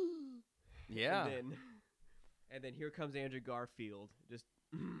 Yeah. and then here comes Andrew Garfield. Just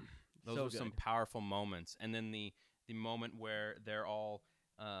Those so were good. some powerful moments. And then the moment where they're all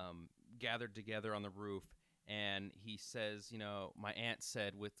gathered together on the roof, and he says, my aunt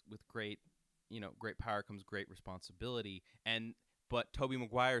said with great, great power comes great responsibility. But Tobey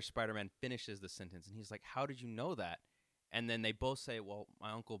Maguire's Spider-Man finishes the sentence, and he's like, how did you know that? And then they both say, well,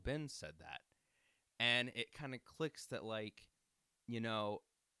 my Uncle Ben said that. And it kind of clicks that, like,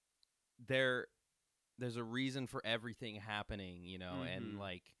 there's a reason for everything happening, and,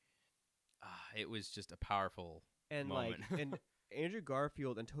 like, it was just a powerful moment. And Andrew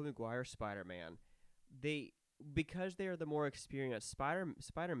Garfield and Tobey Maguire Spider-Man, because they are the more experienced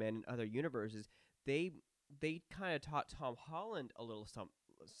Spider-Man in other universes, they kind of taught Tom Holland a little some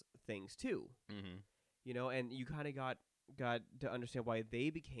things too. Mm-hmm. And you kind of got to understand why they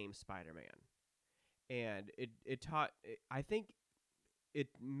became Spider-Man. And I think it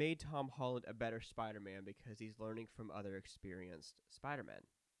made Tom Holland a better Spider-Man because he's learning from other experienced Spider-Men.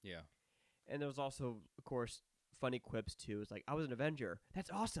 Yeah. And there was also, of course, funny quips too. It's like, I was an Avenger. That's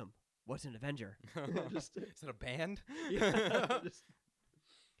awesome. what's an Avenger? Just, Is it a band? yeah,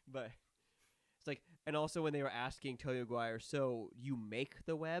 but it's like, and also when they were asking Tobey Maguire, so you make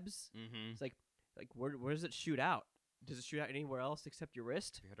the webs? Mm-hmm. It's like where does it shoot out? Does it shoot out anywhere else except your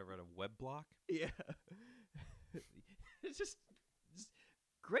wrist? You had to write a web block? Yeah. It's just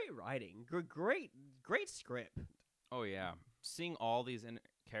great writing, great script. Oh yeah, seeing all these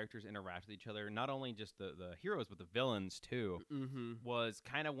characters interact with each other, not only just the heroes but the villains too, Mm-hmm. was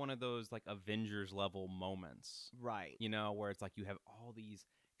kind of one of those like Avengers level moments. Right. You know, where it's like you have all these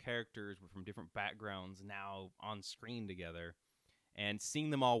characters from different backgrounds now on screen together, and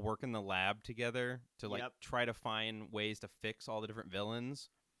seeing them all work in the lab together to like Yep. try to find ways to fix all the different villains.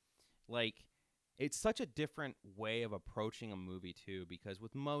 Like, it's such a different way of approaching a movie too, because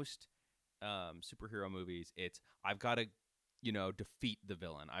with most superhero movies, it's I've got to, defeat the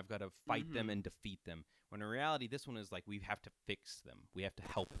villain. I've got to fight them and defeat them. When in reality, this one is like we have to fix them. We have to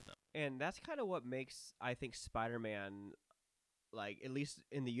help them. And that's kind of what makes, I think, Spider-Man, like, at least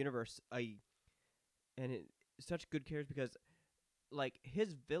in the universe, such good characters, because like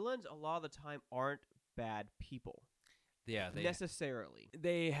his villains a lot of the time aren't bad people. Yeah, Necessarily.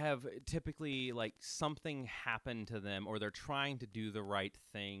 They have typically like something happened to them, or they're trying to do the right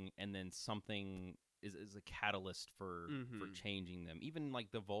thing, and then something is a catalyst for changing them. Even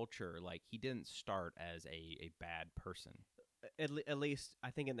like the Vulture, like he didn't start as a bad person. At least I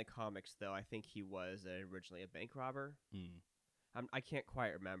think in the comics, though, I think he was originally a bank robber. I can't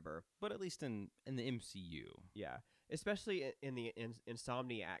quite remember, but at least in the MCU, yeah, especially in the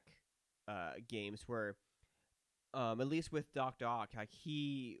Insomniac games, where at least with Doc Ock, like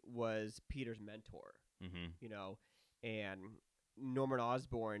he was Peter's mentor, and Norman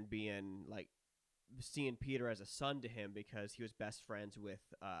Osborn being like seeing Peter as a son to him because he was best friends with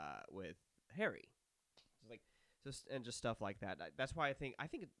Harry, just stuff like that. That's why I think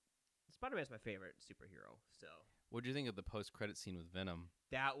Spider-Man's my favorite superhero. So, what do you think of the post-credit scene with Venom?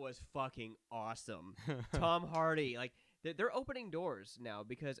 That was fucking awesome. Tom Hardy, like they're opening doors now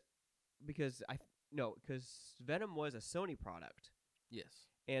because Venom was a Sony product. Yes.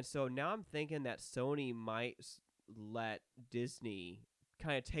 And so now I'm thinking that Sony might let Disney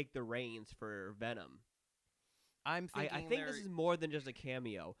kind of take the reins for Venom. I think this is more than just a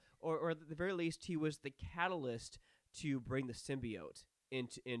cameo, or at the very least, he was the catalyst to bring the symbiote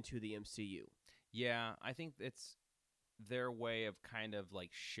into the MCU. Yeah, I think it's their way of kind of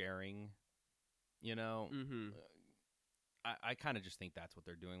like sharing, I kind of just think that's what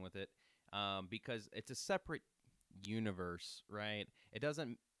they're doing with it, because it's a separate universe, right? It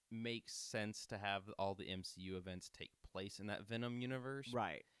doesn't make sense to have all the MCU events take place in that Venom universe.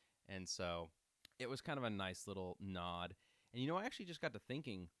 Right. And so it was kind of a nice little nod. And, I actually just got to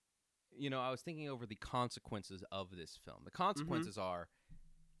thinking, I was thinking over the consequences of this film. The consequences are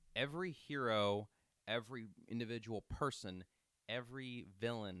every hero, every individual person, every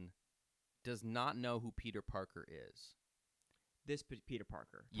villain does not know who Peter Parker is. This Peter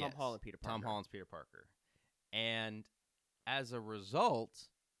Parker. Yes. Tom Holland Peter Parker. Tom Holland's Peter Parker. And as a result,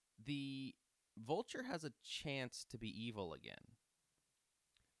 the Vulture has a chance to be evil again.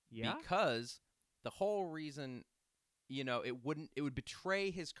 Yeah. Because the whole reason, it would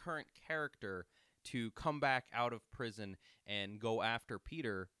betray his current character to come back out of prison and go after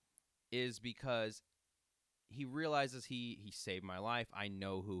Peter is because he realizes he saved my life. I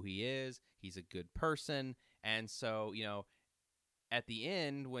know who he is. He's a good person. And so, at the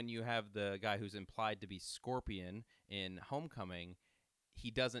end, when you have the guy who's implied to be Scorpion in Homecoming,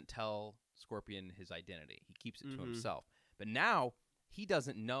 he doesn't tell Scorpion his identity. He keeps it to himself. But now he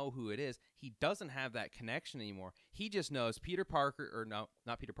doesn't know who it is. He doesn't have that connection anymore. He just knows Peter Parker, or no,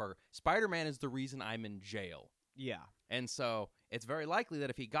 not Peter Parker. Spider-Man is the reason I'm in jail. Yeah. And so it's very likely that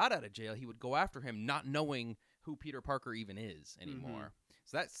if he got out of jail, he would go after him not knowing who Peter Parker even is anymore.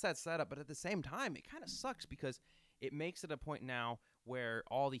 So that sets that up. But at the same time, it kind of sucks because it makes it a point now where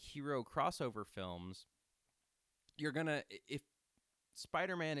all the hero crossover films, if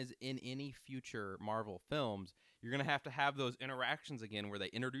Spider-Man is in any future Marvel films, you're going to have those interactions again where they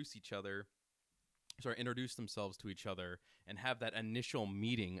introduce themselves to each other and have that initial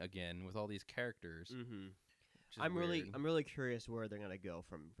meeting again with all these characters. I'm really curious where they're going to go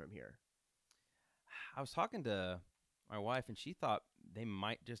from here. I was talking to my wife, and she thought they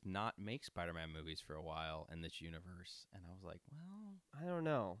might just not make Spider-Man movies for a while in this universe. And I was like, well, I don't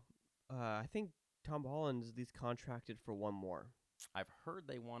know. I think Tom Holland's at least contracted for one more. I've heard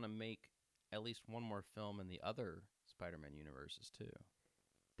they want to make at least one more film in the other Spider-Man universes too.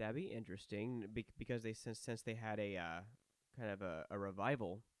 That'd be interesting because since they had a kind of a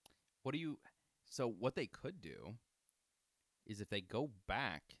revival. So what they could do is if they go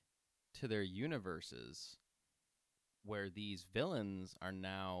back to their universes where these villains are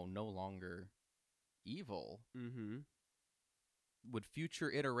now no longer evil, Mm-hmm. would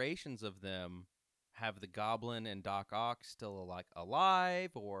future iterations of them have the Goblin and Doc Ock still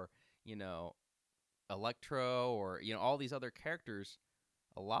alive, or Electro, or all these other characters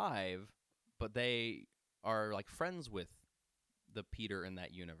alive, but they are like friends with the Peter in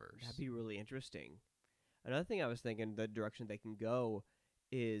that universe? That'd be really interesting. Another thing I was thinking, the direction they can go,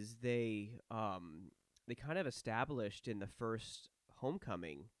 is they kind of established in the first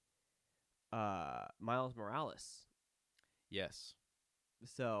Homecoming, Miles Morales. Yes.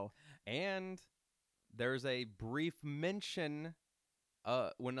 So And there's a brief mention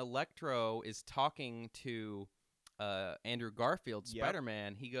when Electro is talking to Andrew Garfield, Yep.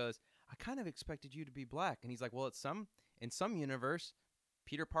 Spider-Man. He goes, "I kind of expected you to be black," and he's like, "Well, in some universe,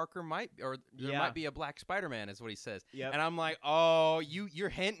 Peter Parker might, or there Yeah. might be a black Spider-Man," is what he says. Yep. And I'm like, "Oh, you're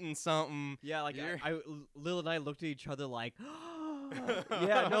hinting something." yeah, like You're- Lil and I looked at each other like,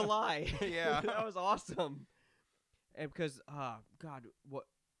 yeah, no lie. Yeah. That was awesome. And because, God,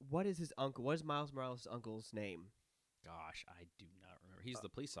 what is his uncle? What is Miles Morales' uncle's name? Gosh, I do not remember. He's the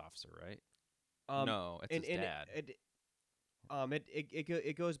police officer, right? Um, No, it's his dad.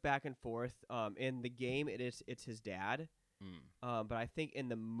 It goes back and forth. In the game, it's his dad. Mm. But I think in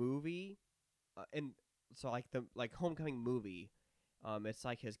the movie, like Homecoming movie, it's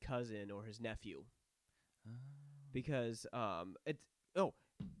like his cousin or his nephew, because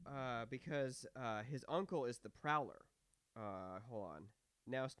because his uncle is the Prowler. Hold on.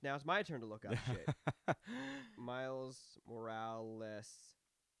 Now it's my turn to look up shit. Miles Morales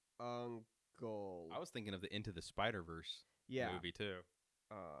uncle. I was thinking of the Into the Spider-Verse movie too.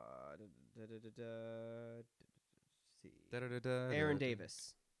 See. Aaron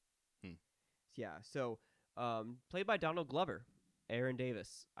Davis. Hmm. Yeah, so played by Donald Glover. Aaron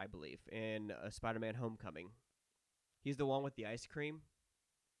Davis, I believe, in Spider-Man Homecoming. He's the one with the ice cream.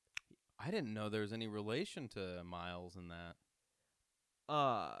 I didn't know there was any relation to Miles in that.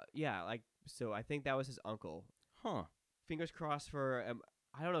 Yeah, so I think that was his uncle. Huh. Fingers crossed for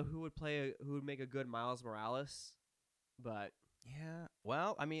I don't know who would make a good Miles Morales, but Yeah.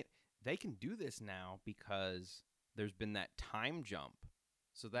 Well, I mean, they can do this now because there's been that time jump.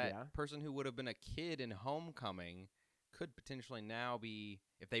 So that person who would have been a kid in Homecoming could potentially now be,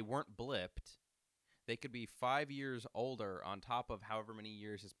 if they weren't blipped, they could be 5 years older on top of however many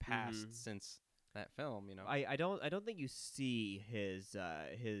years has passed since that film. I don't think you see his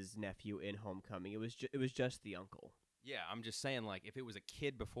nephew in Homecoming. It was just the uncle. Yeah, I'm just saying, like, if it was a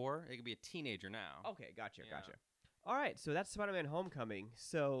kid before, it could be a teenager now. Okay, gotcha. Yeah. All right, so that's Spider-Man Homecoming.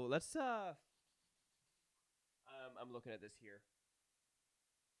 So let's I'm looking at this here.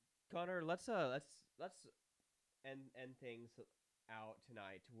 Connor, let's end things out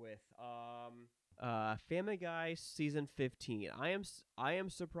tonight with Family Guy season 15. I am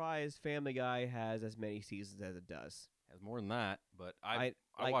surprised Family Guy has as many seasons as it does. Has more than that, but I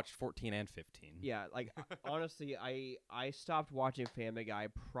watched 14 and 15. Yeah, like honestly, I stopped watching Family Guy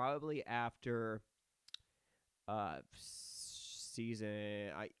probably after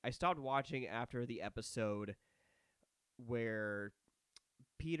season. I stopped watching after the episode where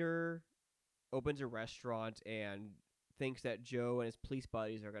Peter opens a restaurant and thinks that Joe and his police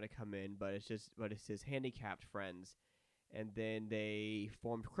buddies are going to come in, but it's his handicapped friends, and then they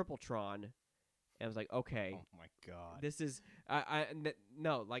formed Crippletron, and I was like, okay, Oh my god. this is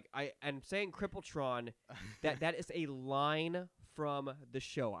no, like I'm saying Crippletron, that is a line from the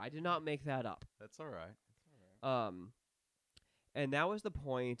show. I did not make that up. That's all right. And that was the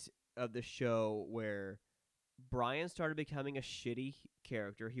point of the show where Brian started becoming a shitty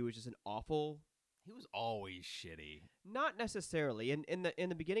character. He was just an awful. He was always shitty. Not necessarily. In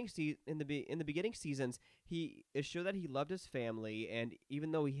the beginning beginning seasons, it showed that he loved his family, and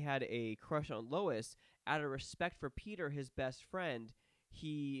even though he had a crush on Lois, out of respect for Peter, his best friend,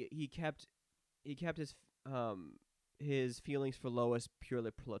 he kept his feelings for Lois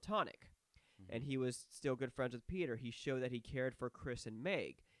purely platonic, and he was still good friends with Peter. He showed that he cared for Chris and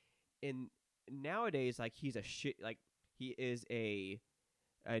Meg. Nowadays, like, he's a shit. Like, he is a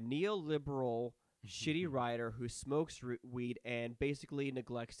neoliberal shitty writer who smokes weed and basically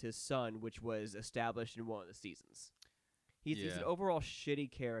neglects his son, which was established in one of the seasons. He's an overall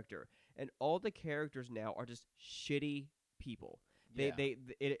shitty character, and all the characters now are just shitty people.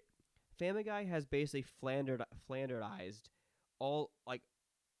 Family Guy has basically Flanderized all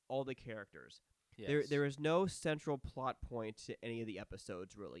the characters. Yes. There is no central plot point to any of the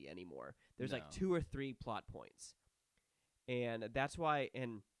episodes really anymore. There's like 2 or 3 plot points, and that's why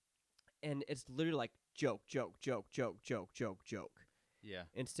and it's literally like joke. Yeah.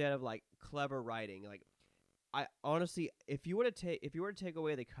 instead of like clever writing. Like I honestly, if you were to take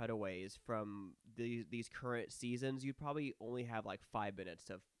away the cutaways from these current seasons, you'd probably only have like 5 minutes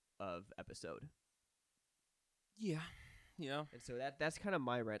of episode. Yeah. Yeah. And so that's kind of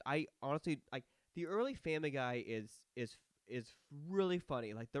my rant. I honestly like the early Family Guy is really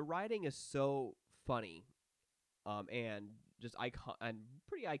funny. Like the writing is so funny, and just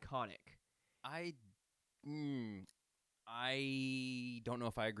pretty iconic. I I don't know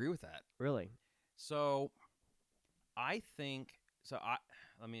if I agree with that. Really. So I think so.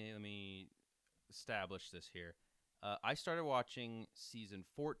 Let me establish this here. I started watching season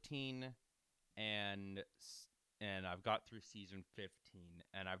 14, and I've got through season 15,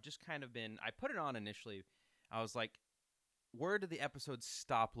 and I've just kind of been. I put it on initially. I was like, where did the episodes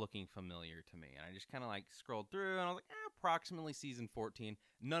stop looking familiar to me? And I just kind of like scrolled through, and I was like, approximately season 14.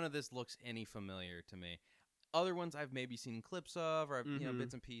 None of this looks any familiar to me. Other ones I've maybe seen clips of, or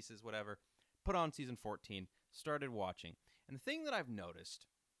bits and pieces, whatever. Put on season 14, started watching. And the thing that I've noticed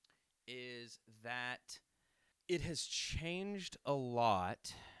is that it has changed a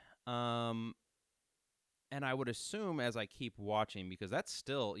lot. And I would assume as I keep watching, because that's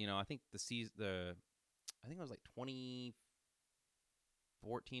still, I think I think it was like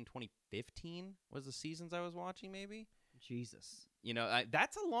 2014, 2015 was the seasons I was watching, maybe. Jesus.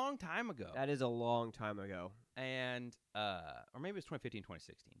 That's a long time ago. That is a long time ago. And or maybe it was 2015,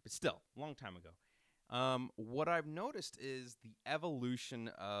 2016, but still, a long time ago. What I've noticed is the evolution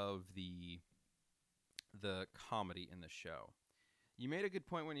of the comedy in the show. You made a good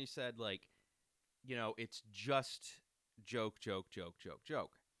point when you said, like, it's just joke.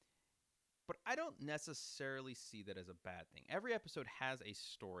 But I don't necessarily see that as a bad thing. Every episode has a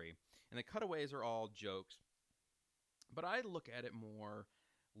story, and the cutaways are all jokes. But I look at it more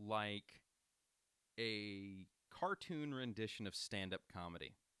like a cartoon rendition of stand-up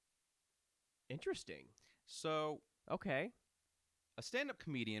comedy. Interesting. So, okay, a stand-up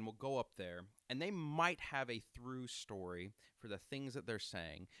comedian will go up there, and they might have a through story for the things that they're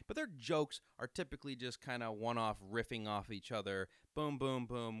saying, but their jokes are typically just kind of one-off riffing off each other. Boom, boom,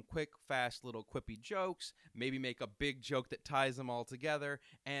 boom, quick, fast little quippy jokes, maybe make a big joke that ties them all together,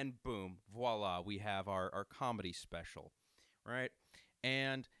 and boom, voila, we have our comedy special, right?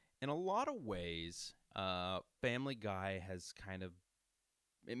 And in a lot of ways, Family Guy has kind of,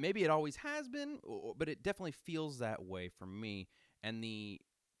 maybe it always has been, but it definitely feels that way for me. And the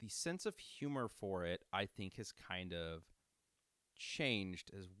sense of humor for it, I think, has kind of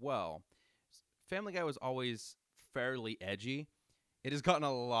changed as well. Family Guy was always fairly edgy. It has gotten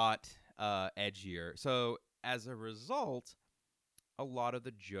a lot edgier. So as a result, a lot of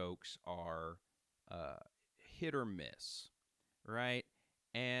the jokes are hit or miss, right?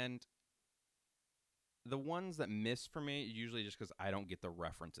 And the ones that miss for me, usually just because I don't get the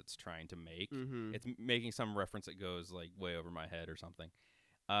reference it's trying to make. Mm-hmm. It's making some reference that goes like way over my head or something.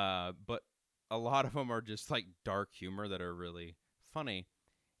 But a lot of them are just like dark humor that are really funny.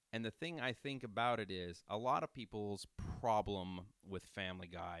 And the thing I think about it is a lot of people's problem with Family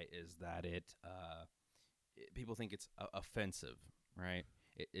Guy is that people think it's offensive, right?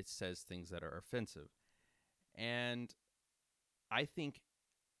 It says things that are offensive. And I think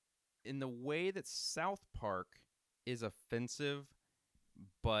in the way that South Park is offensive,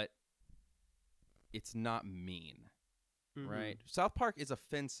 but it's not mean, right? South Park is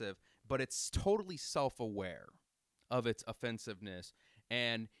offensive, but it's totally self-aware of its offensiveness,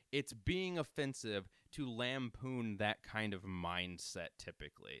 and it's being offensive to lampoon that kind of mindset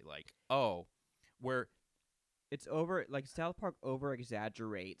typically. Like, where it's like South Park over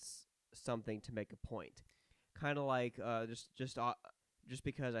exaggerates something to make a point. Kind of like just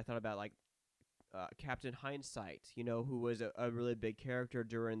because I thought about like Captain Hindsight, who was a really big character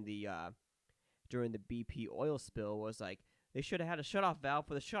during the BP oil spill, was like they should have had a shutoff valve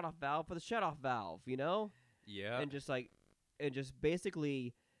for the shutoff valve for the shutoff valve, Yeah. and just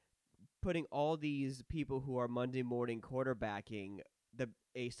basically putting all these people who are Monday morning quarterbacking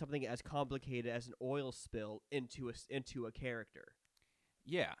something as complicated as an oil spill into a character.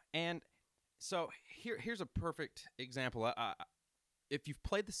 Yeah, and so here's a perfect example. If you've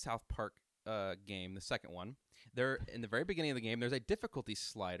played the South Park game, the second one, there in the very beginning of the game, there's a difficulty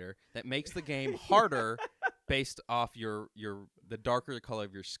slider that makes the game harder based off the darker the color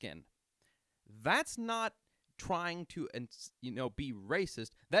of your skin. That's not trying to be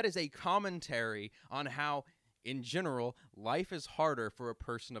racist. That is a commentary on how, in general, life is harder for a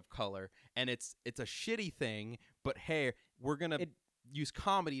person of color, and it's a shitty thing. But hey, we're gonna use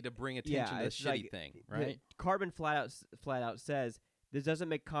comedy to bring attention to the shitty thing, right? Carbon flat out says this doesn't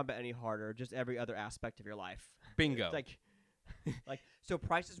make combat any harder, just every other aspect of your life. Bingo. It's like, Like, so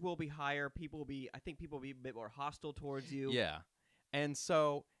prices will be higher. I think people will be a bit more hostile towards you. Yeah. And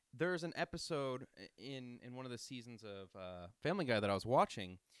so there's an episode in one of the seasons of Family Guy that I was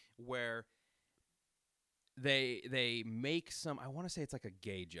watching where they make some, I want to say it's like a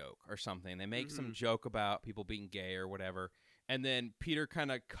gay joke or something. They make some joke about people being gay or whatever. And then Peter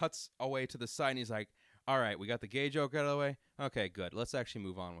kind of cuts away to the side and he's like, all right, we got the gay joke out of the way. Okay, good. Let's actually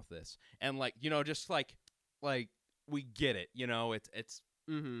move on with this. And like, just like we get it, it's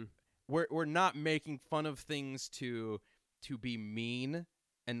we're not making fun of things to be mean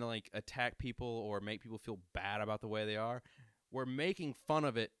and like attack people or make people feel bad about the way they are. We're making fun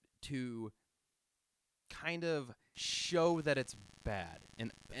of it to kind of show that it's bad.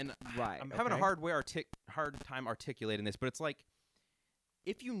 And Right. I'm having a hard time articulating this, but it's like,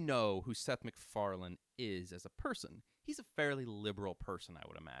 if you know who Seth MacFarlane is as a person, he's a fairly liberal person, I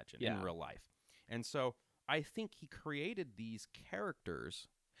would imagine, in real life. And so I think he created these characters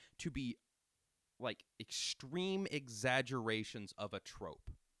to be like extreme exaggerations of a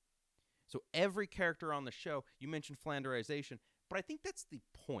trope. So every character on the show, you mentioned flanderization, but I think that's the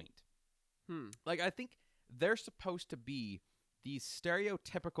point. Like, I think they're supposed to be these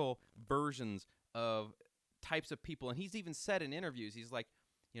stereotypical versions of types of people. And he's even said in interviews, he's like,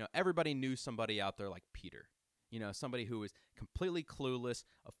 everybody knew somebody out there like Peter. Somebody who is completely clueless,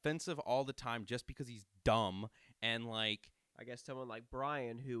 offensive all the time just because he's dumb, and like, I guess someone like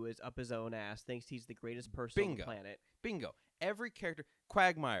Brian, who is up his own ass, thinks he's the greatest person on the planet. Bingo. Every character,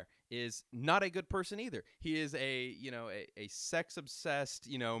 Quagmire is not a good person either. He is a sex obsessed,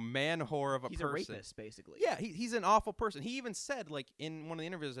 man whore of a person. He's a rapist, basically. Yeah, he's an awful person. He even said, like, in one of the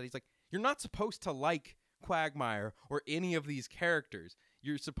interviews, that he's like, you're not supposed to like Quagmire or any of these characters.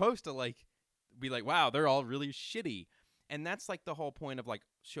 You're supposed to like be like, wow, they're all really shitty. And that's like the whole point of like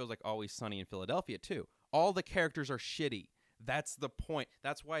shows like Always Sunny in Philadelphia too. All the characters are shitty. That's the point.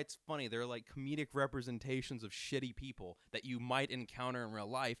 That's why it's funny. They're like comedic representations of shitty people that you might encounter in real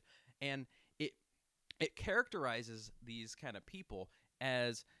life. And it characterizes these kind of people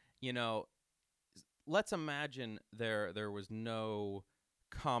as, let's imagine there was no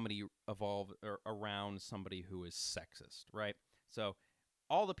comedy evolved around somebody who is sexist, right? So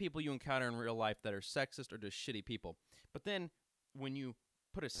all the people you encounter in real life that are sexist are just shitty people. But then when you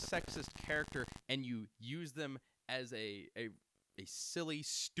put a sexist character and you use them as a silly,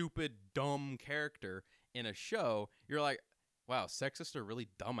 stupid, dumb character in a show, you're like, wow, sexists are really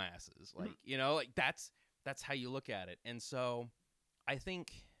dumbasses. Like, like that's how you look at it. And so I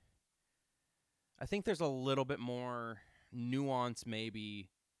think there's a little bit more nuance maybe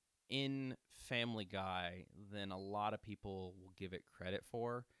in Family Guy than a lot of people will give it credit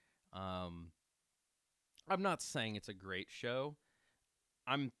for. I'm not saying it's a great show.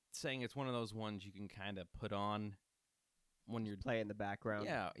 I'm saying it's one of those ones you can kind of put on when you're play in the background.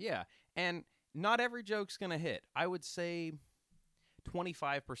 Yeah. And not every joke's going to hit. I would say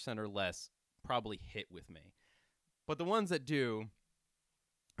 25% or less probably hit with me. But the ones that do,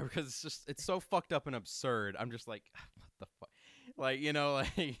 because it's so fucked up and absurd, I'm just like, what the fuck? Like,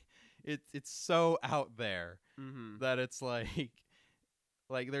 it's so out there that it's like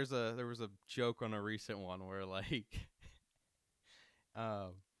there was a joke on a recent one where like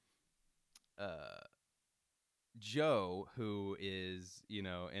Joe, who is, in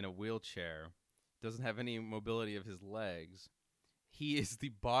a wheelchair, doesn't have any mobility of his legs. He is the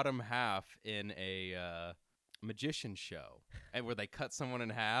bottom half in a magician show, and where they cut someone in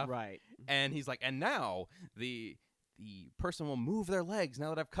half. Right. And he's like, and now the person will move their legs now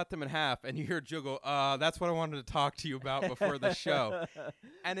that I've cut them in half. And you hear Joe go, that's what I wanted to talk to you about before the show.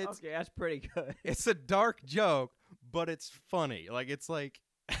 And it's okay, that's pretty good. It's a dark joke, but it's funny. Like, it's like,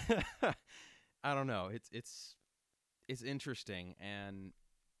 I don't know. It's interesting, and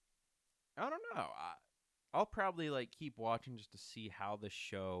I don't know. I'll probably like keep watching just to see how the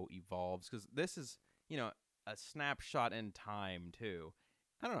show evolves, because this is, a snapshot in time too.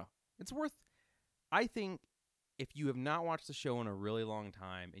 I don't know. It's worth. I think if you have not watched the show in a really long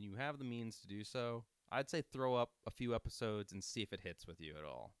time and you have the means to do so, I'd say throw up a few episodes and see if it hits with you at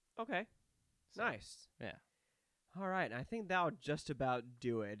all. Okay. So, nice. Yeah. All right. I think that'll just about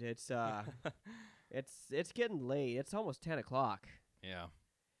do it. It's it's getting late. It's almost 10 o'clock. Yeah.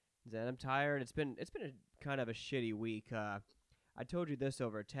 And I'm tired. It's been a kind of a shitty week. I told you this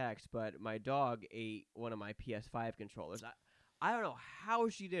over text, but my dog ate one of my PS5 controllers. I don't know how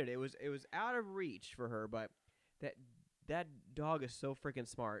she did it. It was out of reach for her, but that dog is so freaking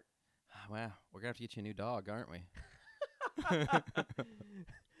smart. Wow, we're gonna have to get you a new dog, aren't we?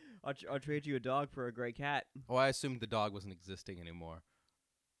 I'll trade you a dog for a gray cat. Oh, I assumed the dog wasn't existing anymore.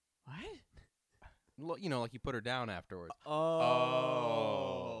 What? You know, like you put her down afterwards.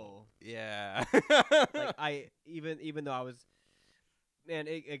 Oh. Yeah. Like even though I was, man,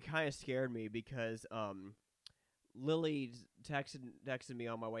 it kind of scared me because Lily texted me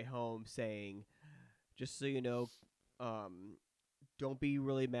on my way home saying, just so you know, don't be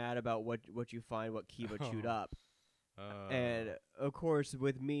really mad about what you find what Kiva chewed up. And of course,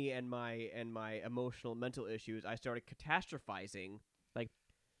 with me and my emotional mental issues, I started catastrophizing. Like,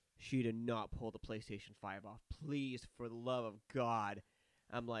 she did not pull the PlayStation 5 off. Please, for the love of God.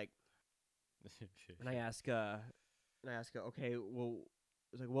 I'm like, and I ask her, okay, well,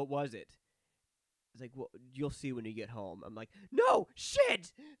 it's like, what was it? It's like, well, you'll see when you get home. I'm like, no,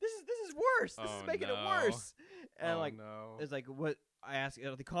 shit, this is worse. This is making it worse. And no. it's like, what? I ask,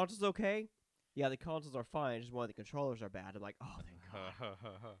 are the consoles okay? Yeah, the consoles are fine. Just one of the controllers are bad. I'm like, oh, thank God.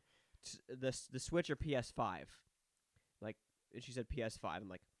 The Switch or PS5? Like, and she said PS5. I'm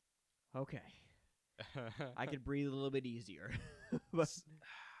like, okay, I could breathe a little bit easier. But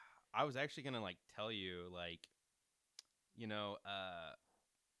I was actually gonna like tell you, like, you know,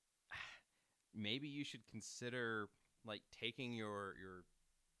 maybe you should consider like taking your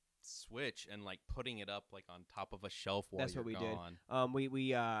Switch and like putting it up like on top of a shelf while that's you're what we gone.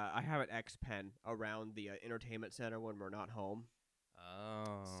 did. I have an X Pen around the entertainment center when we're not home.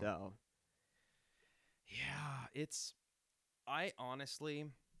 Oh, So yeah, I honestly,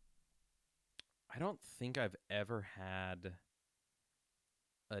 I don't think I've ever had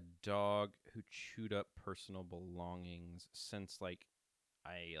a dog who chewed up personal belongings since I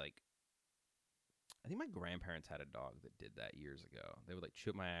think my grandparents had a dog that did that years ago. They would like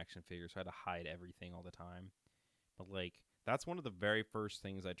chew up my action figures, so I had to hide everything all the time. But like that's one of the very first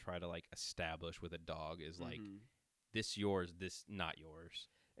things I try to like establish with a dog is like this yours, this not yours.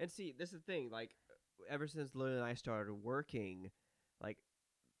 and see, this is the thing. Like, ever since Lily and I started working, like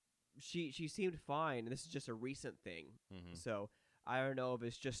she seemed fine. And this is just a recent thing. So I don't know if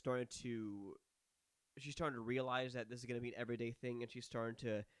it's just she's starting to realize that this is going to be an everyday thing, and she's starting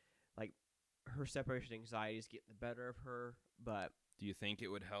to like. Her separation anxiety is getting the better of her, but do you think it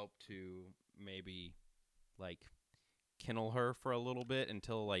would help to maybe like kennel her for a little bit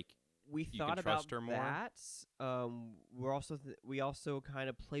until like we you thought can trust about her more? that. We also kind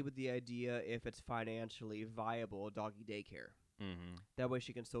of play with the idea if it's financially viable, doggy daycare. That way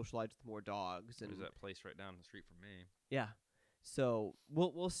she can socialize with more dogs. And there's that place right down the street from me. Yeah, so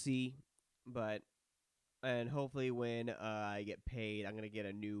we'll see, but. And hopefully when I get paid, I'm going to get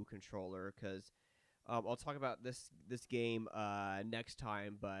a new controller because I'll talk about this game next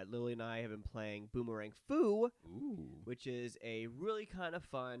time. But Lily and I have been playing Boomerang Foo, which is a really kind of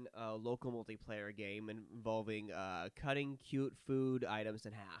fun local multiplayer game involving cutting cute food items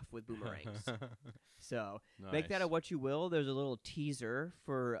in half with boomerangs. So nice. Make that of what you will. There's a little teaser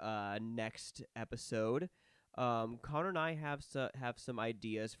for next episode. Connor and I have some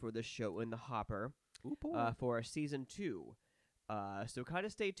ideas for the show in the hopper. For season 2. So kind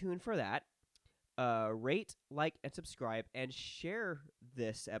of stay tuned for that. Rate, like, and subscribe, and share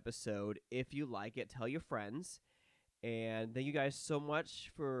this episode if you like it. Tell your friends. And thank you guys so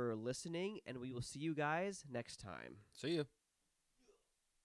much for listening, and we will see you guys next time. See you.